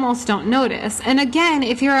you almost don't notice. And again,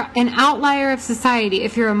 if you're an outlier of society,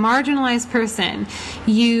 if you're a marginalized person,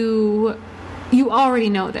 you already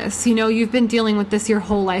know this. You know, you've been dealing with this your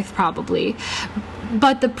whole life probably.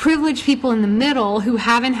 But the privileged people in the middle who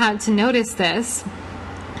haven't had to notice this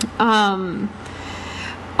are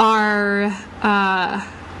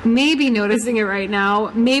maybe noticing it right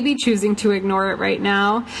now, maybe choosing to ignore it right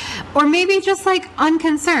now, or maybe just like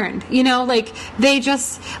unconcerned, you know, like they're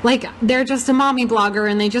just a mommy blogger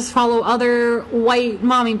and they just follow other white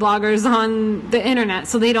mommy bloggers on the internet,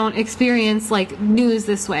 so they don't experience like news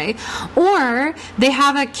this way. Or they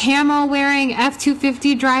have a camo wearing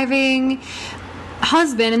F-250 driving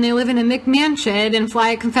husband and they live in a McMansion and fly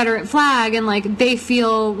a Confederate flag, and like they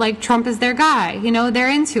feel like Trump is their guy, you know, they're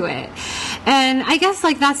into it. And I guess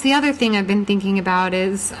like that's the other thing I've been thinking about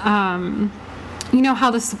is you know,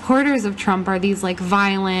 how the supporters of Trump are these like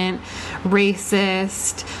violent,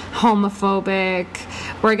 racist, homophobic,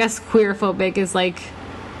 or I guess queerphobic is like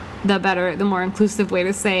the more inclusive way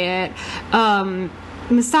to say it,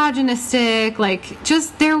 misogynistic, like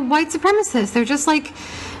just they're white supremacists. They're just like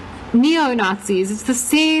neo-Nazis. It's the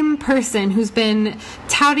same person who's been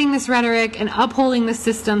touting this rhetoric and upholding the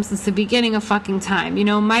system since the beginning of fucking time. You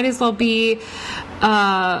know, might as well be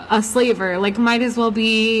a slaver, like might as well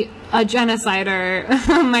be a genocider,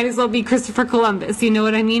 might as well be Christopher Columbus. You know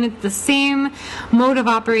what I mean? It's the same mode of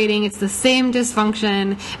operating, it's the same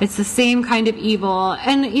dysfunction, it's the same kind of evil.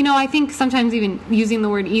 And you know, I think sometimes even using the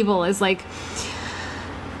word evil is like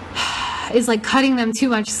cutting them too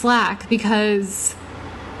much slack, because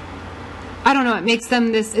I don't know, it makes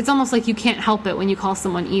them this, it's almost like you can't help it when you call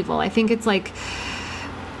someone evil. I think it's like,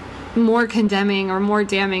 more condemning or more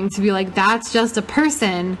damning to be like, that's just a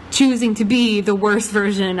person choosing to be the worst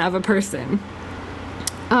version of a person.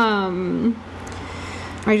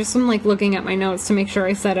 I just am like looking at my notes to make sure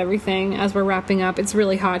I said everything as we're wrapping up. It's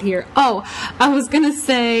really hot here. Oh, I was gonna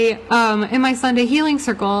say, in my Sunday healing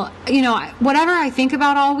circle, you know, whatever I think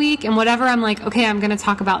about all week and whatever I'm like, okay, I'm gonna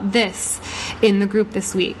talk about this in the group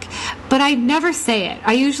this week. But I never say it.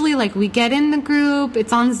 I usually like, we get in the group,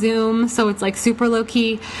 it's on Zoom, so it's like super low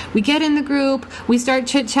key. We get in the group, we start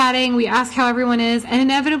chit chatting, we ask how everyone is, and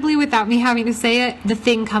inevitably without me having to say it, the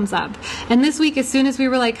thing comes up. And this week, as soon as we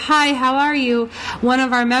were like, hi, how are you? One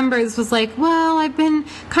of our members was like, well, I've been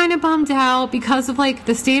kind of bummed out because of like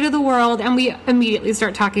the state of the world, and we immediately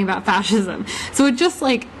start talking about fascism. So it just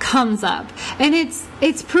like comes up, and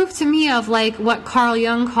it's proof to me of like what Carl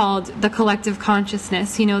Jung called the collective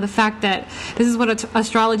consciousness. You know, the fact that this is what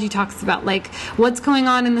astrology talks about, like what's going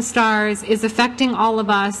on in the stars is affecting all of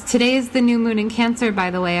us. Today is the new moon in Cancer, by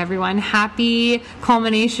the way, everyone. Happy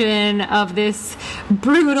culmination of this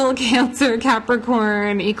brutal Cancer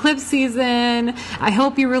Capricorn eclipse season. I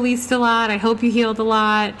hope you released a lot. I hope you healed a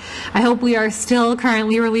lot. I hope we are still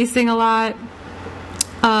currently releasing a lot.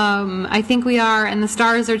 I think we are, and the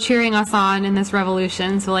stars are cheering us on in this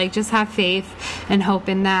revolution, so like just have faith and hope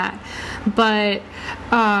in that. But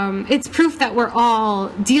it's proof that we're all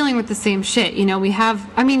dealing with the same shit. You know, we have,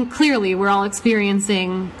 I mean, clearly we're all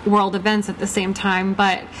experiencing world events at the same time,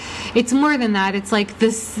 but it's more than that. It's like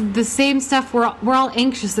the same stuff. We're all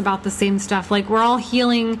anxious about the same stuff. Like, we're all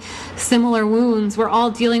healing similar wounds. We're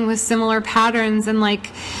all dealing with similar patterns, and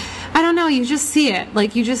like, I don't know, you just see it.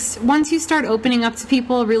 Like, you just, once you start opening up to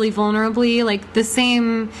people really vulnerably, like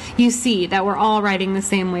you see that we're all riding the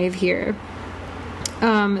same wave here.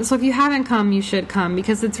 So if you haven't come, you should come,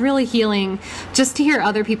 because it's really healing just to hear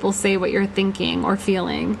other people say what you're thinking or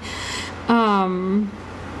feeling. Oh,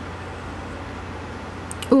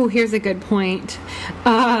 here's a good point.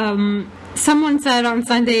 Someone said on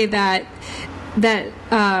Sunday that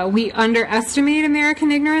we underestimate American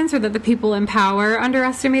ignorance, or that the people in power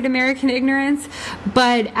underestimate American ignorance,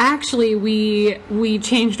 but actually we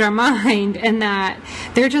changed our mind, and that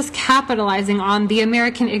they're just capitalizing on the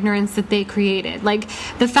American ignorance that they created. Like,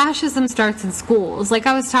 the fascism starts in schools. Like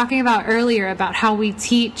I was talking about earlier, about how we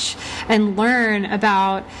teach and learn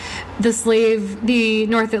about the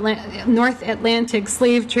North Atlantic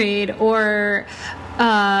slave trade, or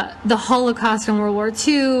the Holocaust and World War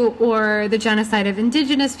II, or the genocide of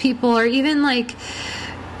indigenous people, or even like,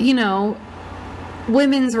 you know,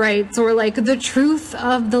 women's rights, or like the truth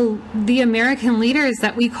of the American leaders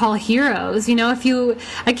that we call heroes. You know,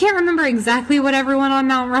 I can't remember exactly what everyone on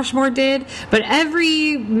Mount Rushmore did, but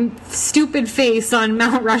every stupid face on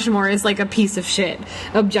Mount Rushmore is like a piece of shit,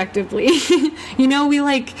 objectively. You know, we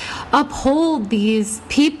like uphold these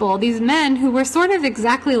people, these men who were sort of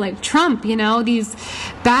exactly like Trump, you know, these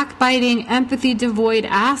backbiting, empathy devoid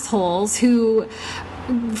assholes who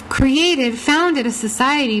founded a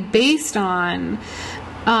society based on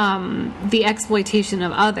the exploitation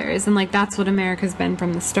of others, and like that's what America's been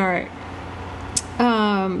from the start.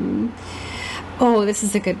 Oh, this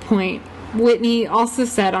is a good point. Whitney also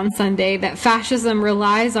said on Sunday that fascism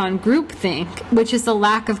relies on groupthink, which is a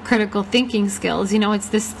lack of critical thinking skills. You know, it's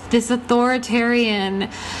this authoritarian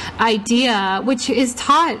idea, which is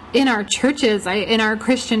taught in our churches, in our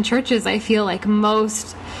Christian churches, I feel like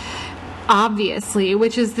most obviously,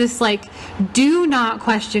 which is this like, do not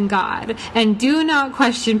question God, and do not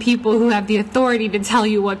question people who have the authority to tell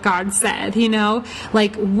you what God said. You know,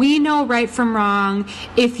 like, we know right from wrong.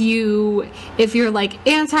 If you're like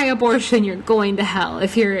anti-abortion, you're going to hell.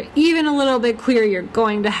 If you're even a little bit queer, you're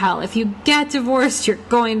going to hell. If you get divorced, you're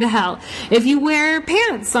going to hell. If you wear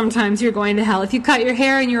pants, sometimes you're going to hell. If you cut your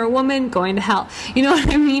hair and you're a woman, going to hell. You know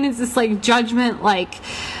what I mean? It's this like judgment, like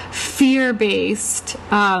fear-based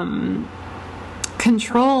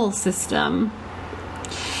control system.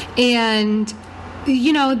 And,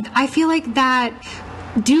 you know, I feel like that,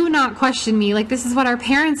 do not question me. Like, this is what our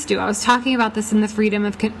parents do. I was talking about this in the Freedom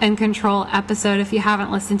and Control episode. If you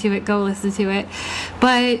haven't listened to it, go listen to it.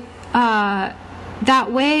 But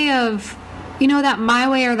that way of, you know, that my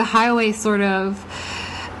way or the highway sort of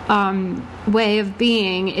way of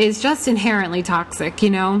being is just inherently toxic,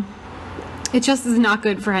 you know? It just is not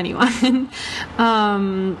good for anyone.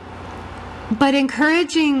 But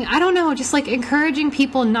encouraging, I don't know, just like encouraging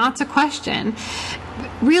people not to question.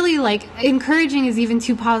 Really, like, encouraging is even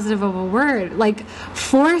too positive of a word. Like,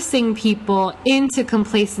 forcing people into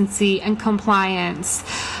complacency and compliance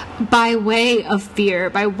by way of fear,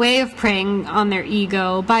 by way of preying on their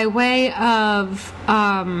ego, by way of,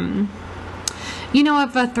 you know,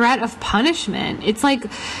 of a threat of punishment. It's like,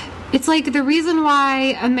 it's like the reason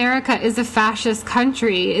why America is a fascist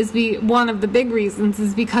country is one of the big reasons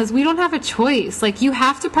is because we don't have a choice. Like, you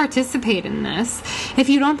have to participate in this. If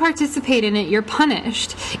you don't participate in it, you're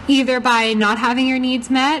punished either by not having your needs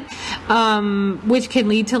met, which can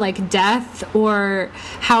lead to like death, or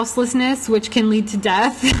houselessness, which can lead to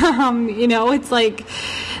death. You know, it's like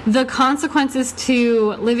the consequences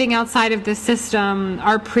to living outside of the system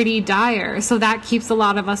are pretty dire. So that keeps a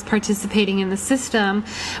lot of us participating in the system,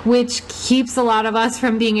 which keeps a lot of us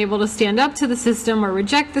from being able to stand up to the system or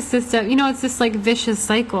reject the system. You know, it's this like vicious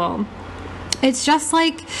cycle. It's just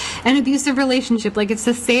like an abusive relationship. Like, it's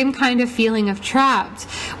the same kind of feeling of trapped,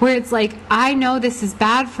 where it's like, I know this is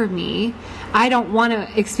bad for me. I don't want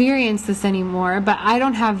to experience this anymore, but I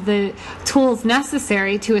don't have the tools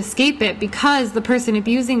necessary to escape it because the person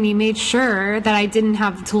abusing me made sure that I didn't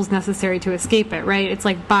have the tools necessary to escape it, right? It's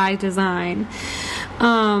like by design.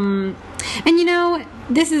 And you know,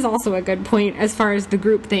 this is also a good point as far as the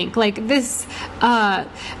groupthink. Like, this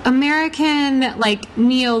American, like,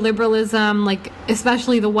 neoliberalism, like,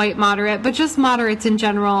 especially the white moderate, but just moderates in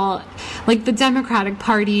general, like the Democratic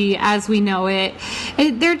Party as we know it,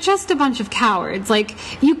 they're just a bunch of cowards. Like,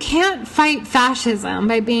 you can't fight fascism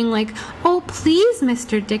by being like, oh, please,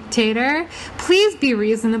 Mr. Dictator, please be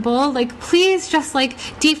reasonable. Like, please just, like,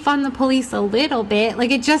 defund the police a little bit.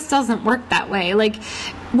 Like, it just doesn't work that way. Like,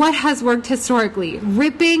 what has worked historically?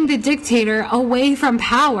 Ripping the dictator away from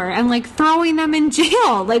power and like throwing them in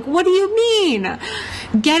jail. Like, what do you mean?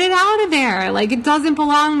 Get it out of there. Like, it doesn't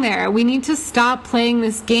belong there. We need to stop playing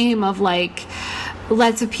this game of like,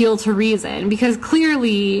 let's appeal to reason, because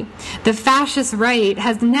clearly the fascist right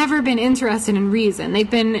has never been interested in reason. They've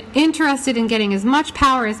been interested in getting as much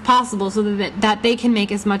power as possible so that they can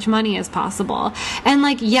make as much money as possible. And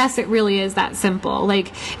like, yes, it really is that simple.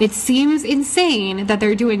 Like, it seems insane that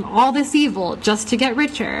they're doing all this evil just to get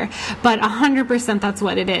richer, but 100% that's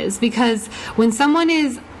what it is. Because when someone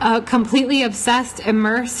is completely obsessed,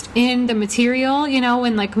 immersed in the material, you know,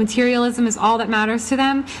 when like materialism is all that matters to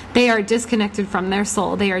them, they are disconnected from their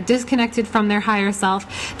soul. They are disconnected from their higher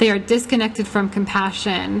self. They are disconnected from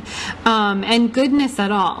compassion and goodness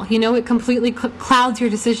at all. You know, it completely clouds your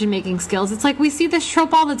decision-making skills. It's like, we see this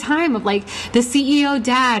trope all the time of like the CEO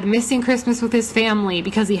dad missing Christmas with his family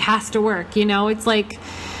because he has to work. You know, it's like,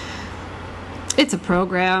 it's a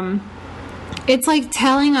program. It's like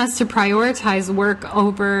telling us to prioritize work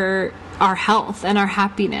over our health and our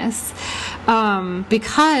happiness,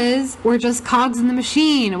 because we're just cogs in the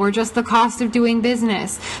machine. We're just the cost of doing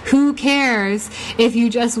business. Who cares if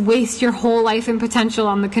you just waste your whole life and potential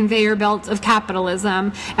on the conveyor belt of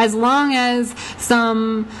capitalism, as long as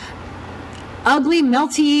some ugly,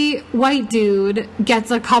 melty white dude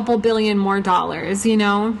gets a couple billion more dollars, you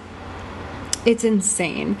know? It's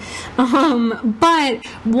insane. But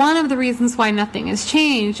one of the reasons why nothing has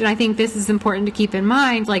changed, and I think this is important to keep in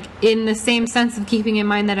mind, like in the same sense of keeping in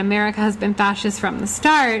mind that America has been fascist from the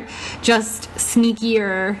start, just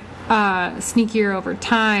sneakier over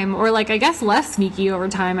time, or like, I guess less sneaky over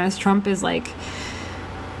time as Trump is like,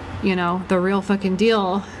 you know, the real fucking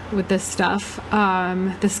deal with this stuff.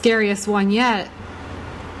 The scariest one yet.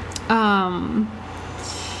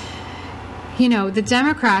 You know, the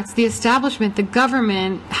Democrats, the establishment, the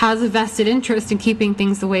government has a vested interest in keeping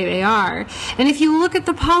things the way they are. And if you look at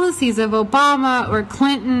the policies of Obama or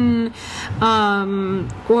Clinton,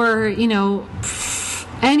 or, you know,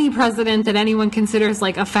 any president that anyone considers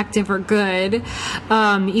like effective or good,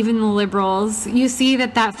 even the liberals, you see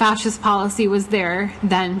that that fascist policy was there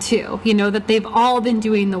then too. You know, that they've all been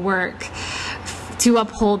doing the work to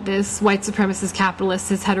uphold this white supremacist capitalist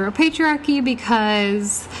cis heteropatriarchy,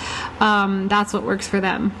 because that's what works for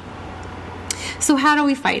them. So how do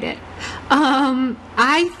we fight it?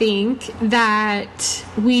 I think that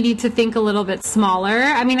we need to think a little bit smaller.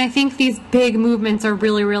 I mean, I think these big movements are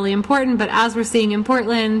really, really important, but as we're seeing in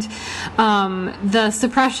Portland, the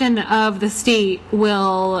suppression of the state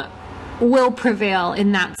will prevail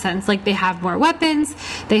in that sense. Like, they have more weapons,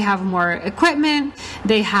 they have more equipment,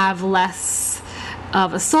 they have less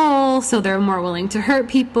of a soul, so they're more willing to hurt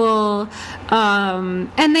people,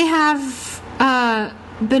 and they have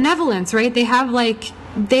benevolence, right? They have like,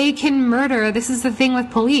 they can murder. This is the thing with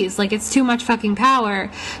police, like, it's too much fucking power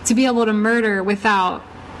to be able to murder without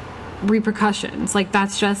repercussions. Like,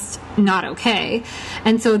 that's just not okay.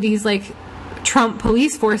 And so these like Trump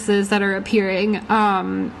police forces that are appearing,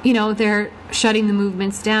 you know, they're shutting the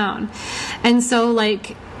movements down. And so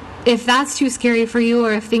like, if that's too scary for you,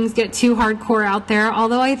 or if things get too hardcore out there,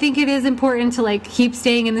 although I think it is important to like keep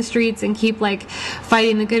staying in the streets and keep like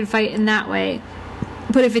fighting the good fight in that way,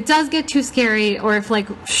 But if it does get too scary, or if like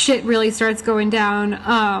shit really starts going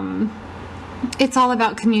down, it's all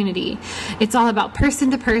about community. It's all about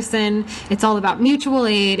person to person. It's all about mutual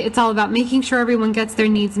aid. It's all about making sure everyone gets their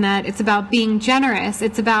needs met. It's about being generous.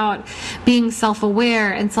 It's about being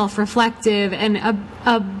self-aware and self-reflective and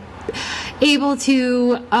able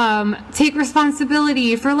to take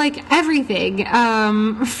responsibility for like everything,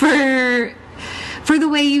 for the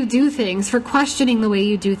way you do things, for questioning the way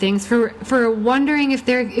you do things, for wondering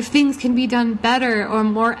if things can be done better or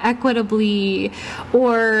more equitably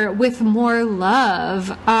or with more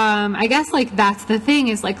love. I guess like that's the thing,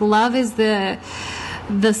 is like love is the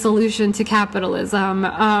solution to capitalism.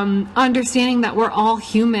 Understanding that we're all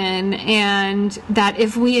human, and that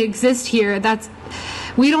if we exist here,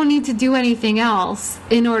 we don't need to do anything else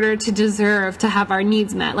in order to deserve to have our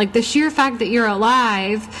needs met. Like the sheer fact that you're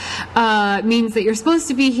alive means that you're supposed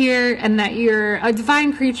to be here, and that you're a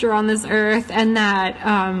divine creature on this earth, and that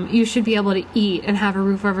you should be able to eat and have a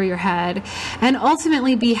roof over your head, and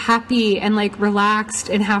ultimately be happy and like relaxed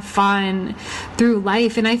and have fun through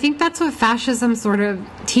life. And I think that's what fascism sort of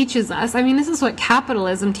teaches us. I mean, this is what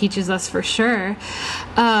capitalism teaches us for sure.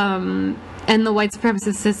 And the white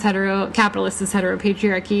supremacist capitalist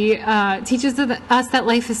heteropatriarchy teaches us that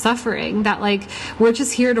life is suffering, that like we're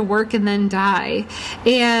just here to work and then die.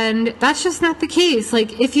 And that's just not the case.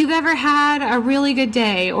 Like if you've ever had a really good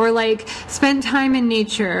day, or like spent time in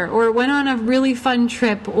nature, or went on a really fun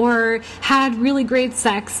trip, or had really great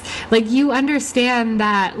sex, like you understand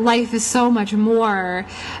that life is so much more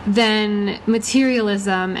than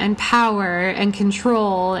materialism and power and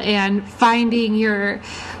control and finding your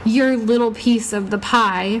little piece of the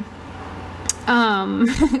pie,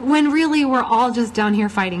 when really we're all just down here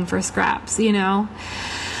fighting for scraps, you know?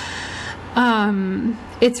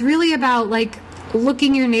 It's really about like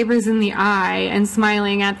looking your neighbors in the eye and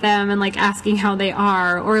smiling at them and like asking how they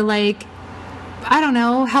are, or like, I don't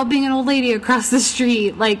know, helping an old lady across the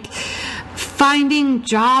street, like finding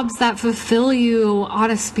jobs that fulfill you on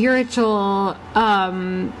a spiritual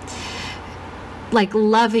like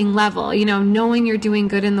loving level, you know, knowing you're doing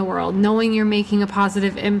good in the world, knowing you're making a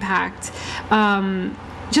positive impact,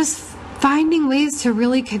 just finding ways to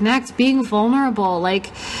really connect, being vulnerable,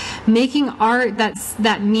 like making art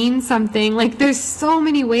that means something. Like there's so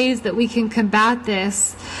many ways that we can combat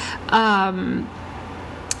this, you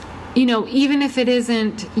know, even if it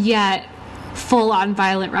isn't yet full-on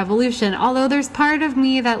violent revolution, although there's part of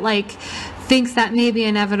me that like thinks that may be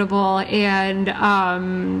inevitable, and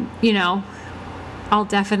you know, I'll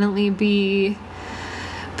definitely be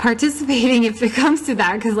participating if it comes to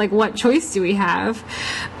that, because like what choice do we have?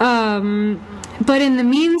 But in the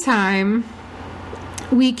meantime,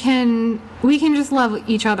 we can just love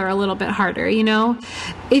each other a little bit harder, you know?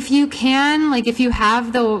 If you can, like if you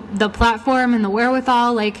have the platform and the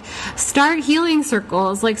wherewithal, like start healing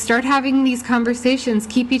circles, like start having these conversations,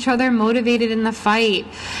 keep each other motivated in the fight,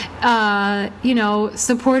 you know,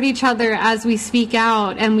 support each other as we speak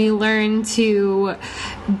out and we learn to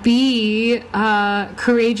be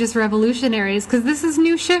courageous revolutionaries, because this is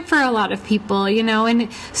new shit for a lot of people, you know? And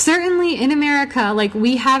certainly in America, like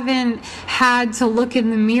we haven't had to look in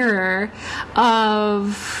the mirror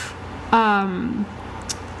of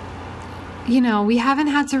you know, we haven't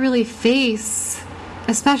had to really face,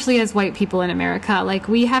 especially as white people in America, like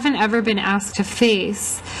we haven't ever been asked to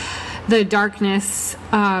face the darkness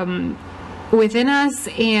within us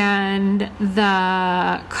and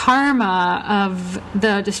the karma of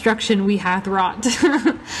the destruction we hath wrought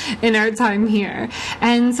in our time here.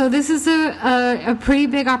 And so this is a pretty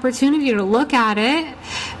big opportunity to look at it,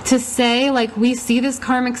 to say like we see this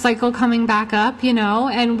karmic cycle coming back up, you know,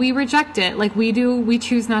 and we reject it. Like we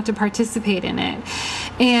choose not to participate in it.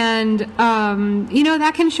 And you know,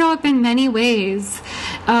 that can show up in many ways.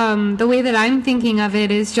 The way that I'm thinking of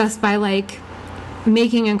it is just by like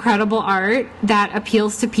making incredible art that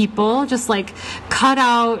appeals to people, just like cut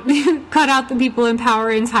out the people in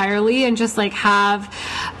power entirely, and just like have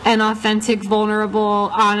an authentic,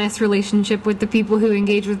 vulnerable, honest relationship with the people who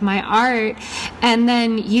engage with my art, and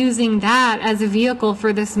then using that as a vehicle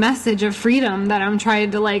for this message of freedom that I'm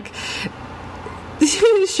trying to like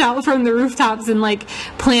shout from the rooftops and like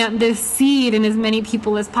plant this seed in as many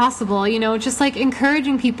people as possible, you know, just like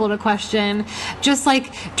encouraging people to question, just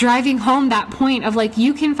like driving home that point of like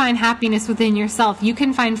you can find happiness within yourself, you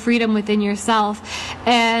can find freedom within yourself,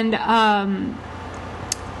 and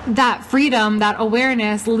that freedom, that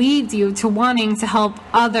awareness leads you to wanting to help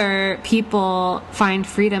other people find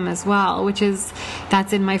freedom as well,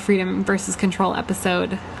 that's in my freedom versus control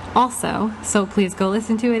episode also, so please go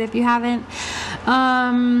listen to it if you haven't.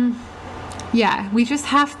 Yeah, we just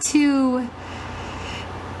have to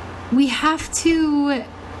we have to,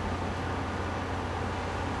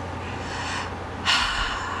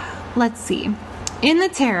 let's see, in the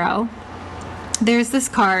tarot, there's this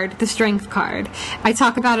card, the Strength card. I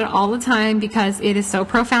talk about it all the time because it is so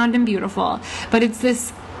profound and beautiful, but it's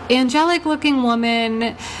this angelic looking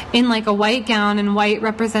woman in like a white gown, and white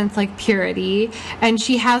represents like purity, and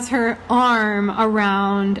she has her arm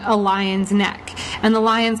around a lion's neck, and the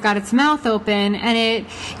lion's got its mouth open, and it,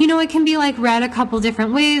 you know, it can be like read a couple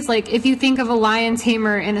different ways. Like if you think of a lion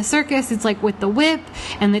tamer in a circus, it's like with the whip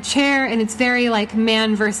and the chair, and it's very like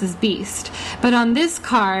man versus beast. But on this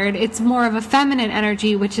card, it's more of a feminine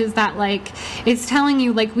energy, which is that like it's telling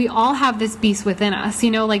you like we all have this beast within us,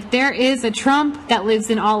 you know, like there is a Trump that lives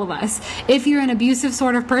in all of us. If you're an abusive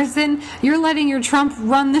sort of person, you're letting your Trump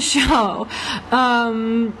run the show.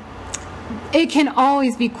 It can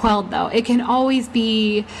always be quelled, though. It can always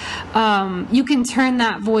be, you can turn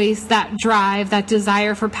that voice, that drive, that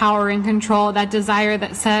desire for power and control, that desire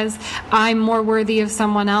that says, I'm more worthy of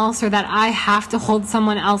someone else, or that I have to hold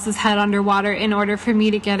someone else's head underwater in order for me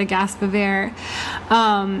to get a gasp of air.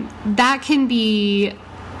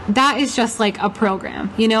 That is just like a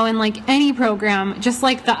program, you know, and like any program, just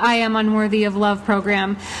like the I am unworthy of love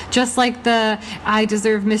program, just like the I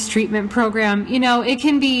deserve mistreatment program, you know, it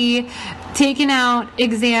can be taken out,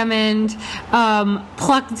 examined,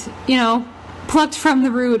 plucked from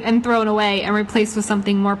the root and thrown away and replaced with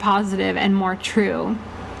something more positive and more true.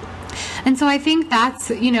 And so I think that's,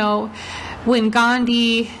 you know, when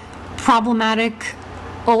Gandhi, problematic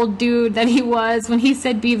old dude that he was, when he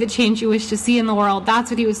said be the change you wish to see in the world,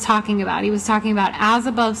 that's what he was talking about. He was talking about as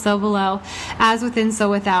above so below, as within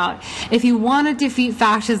so without. If you want to defeat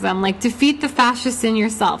fascism, like defeat the fascists in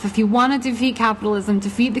yourself. If you want to defeat capitalism,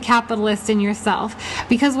 defeat the capitalist in yourself.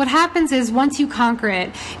 Because what happens is once you conquer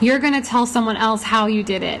it, you're going to tell someone else how you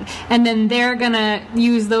did it, and then they're going to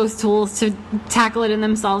use those tools to tackle it in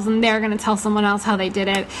themselves, and they're going to tell someone else how they did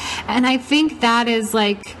it. And I think that is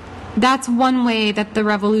like, that's one way that the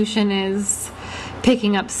revolution is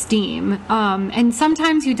picking up steam. And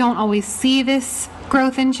sometimes you don't always see this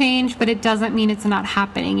growth and change, but it doesn't mean it's not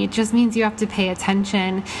happening. It just means you have to pay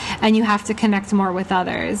attention and you have to connect more with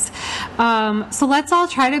others. So let's all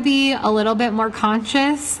try to be a little bit more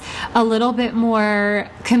conscious, a little bit more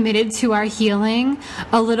committed to our healing,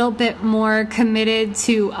 a little bit more committed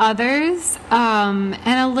to others, and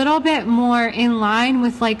a little bit more in line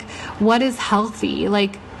with like what is healthy.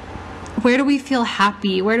 Like, where do we feel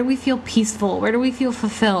happy? Where do we feel peaceful? Where do we feel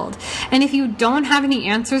fulfilled? And if you don't have any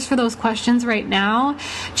answers for those questions right now,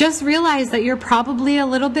 just realize that you're probably a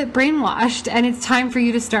little bit brainwashed and it's time for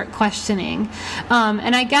you to start questioning.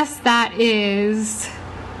 And I guess that is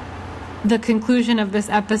the conclusion of this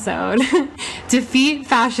episode. Defeat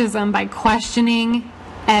fascism by questioning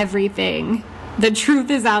everything. The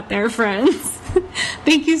truth is out there, friends.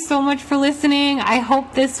 Thank you so much for listening. I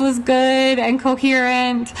hope this was good and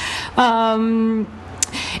coherent.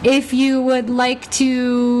 If you would like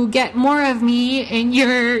to get more of me in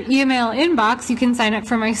your email inbox, you can sign up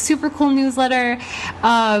for my super cool newsletter.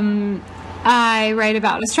 I write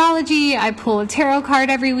about astrology. I pull a tarot card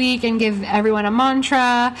every week and give everyone a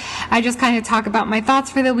mantra. I just kind of talk about my thoughts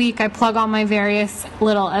for the week. I plug all my various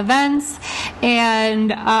little events.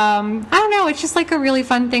 And I don't know, it's just like a really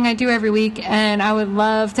fun thing I do every week. And I would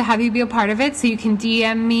love to have you be a part of it. So you can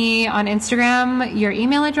DM me on Instagram your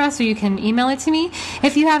email address, or you can email it to me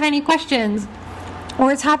if you have any questions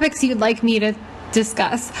or topics you'd like me to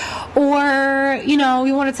discuss. Or, you know,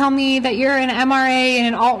 you want to tell me that you're an MRA in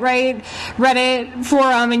an alt-right Reddit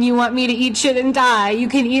forum and you want me to eat shit and die, you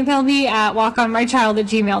can email me at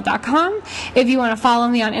walkonmychild@gmail.com. If you want to follow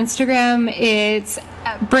me on Instagram, it's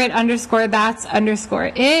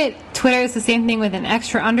Brit_that's_it. Twitter is the same thing with an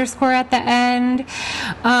extra underscore at the end.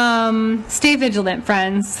 Stay vigilant,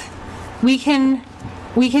 friends. We can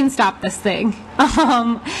stop this thing.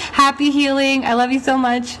 Happy healing. I love you so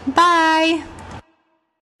much. Bye.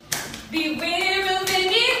 Beware.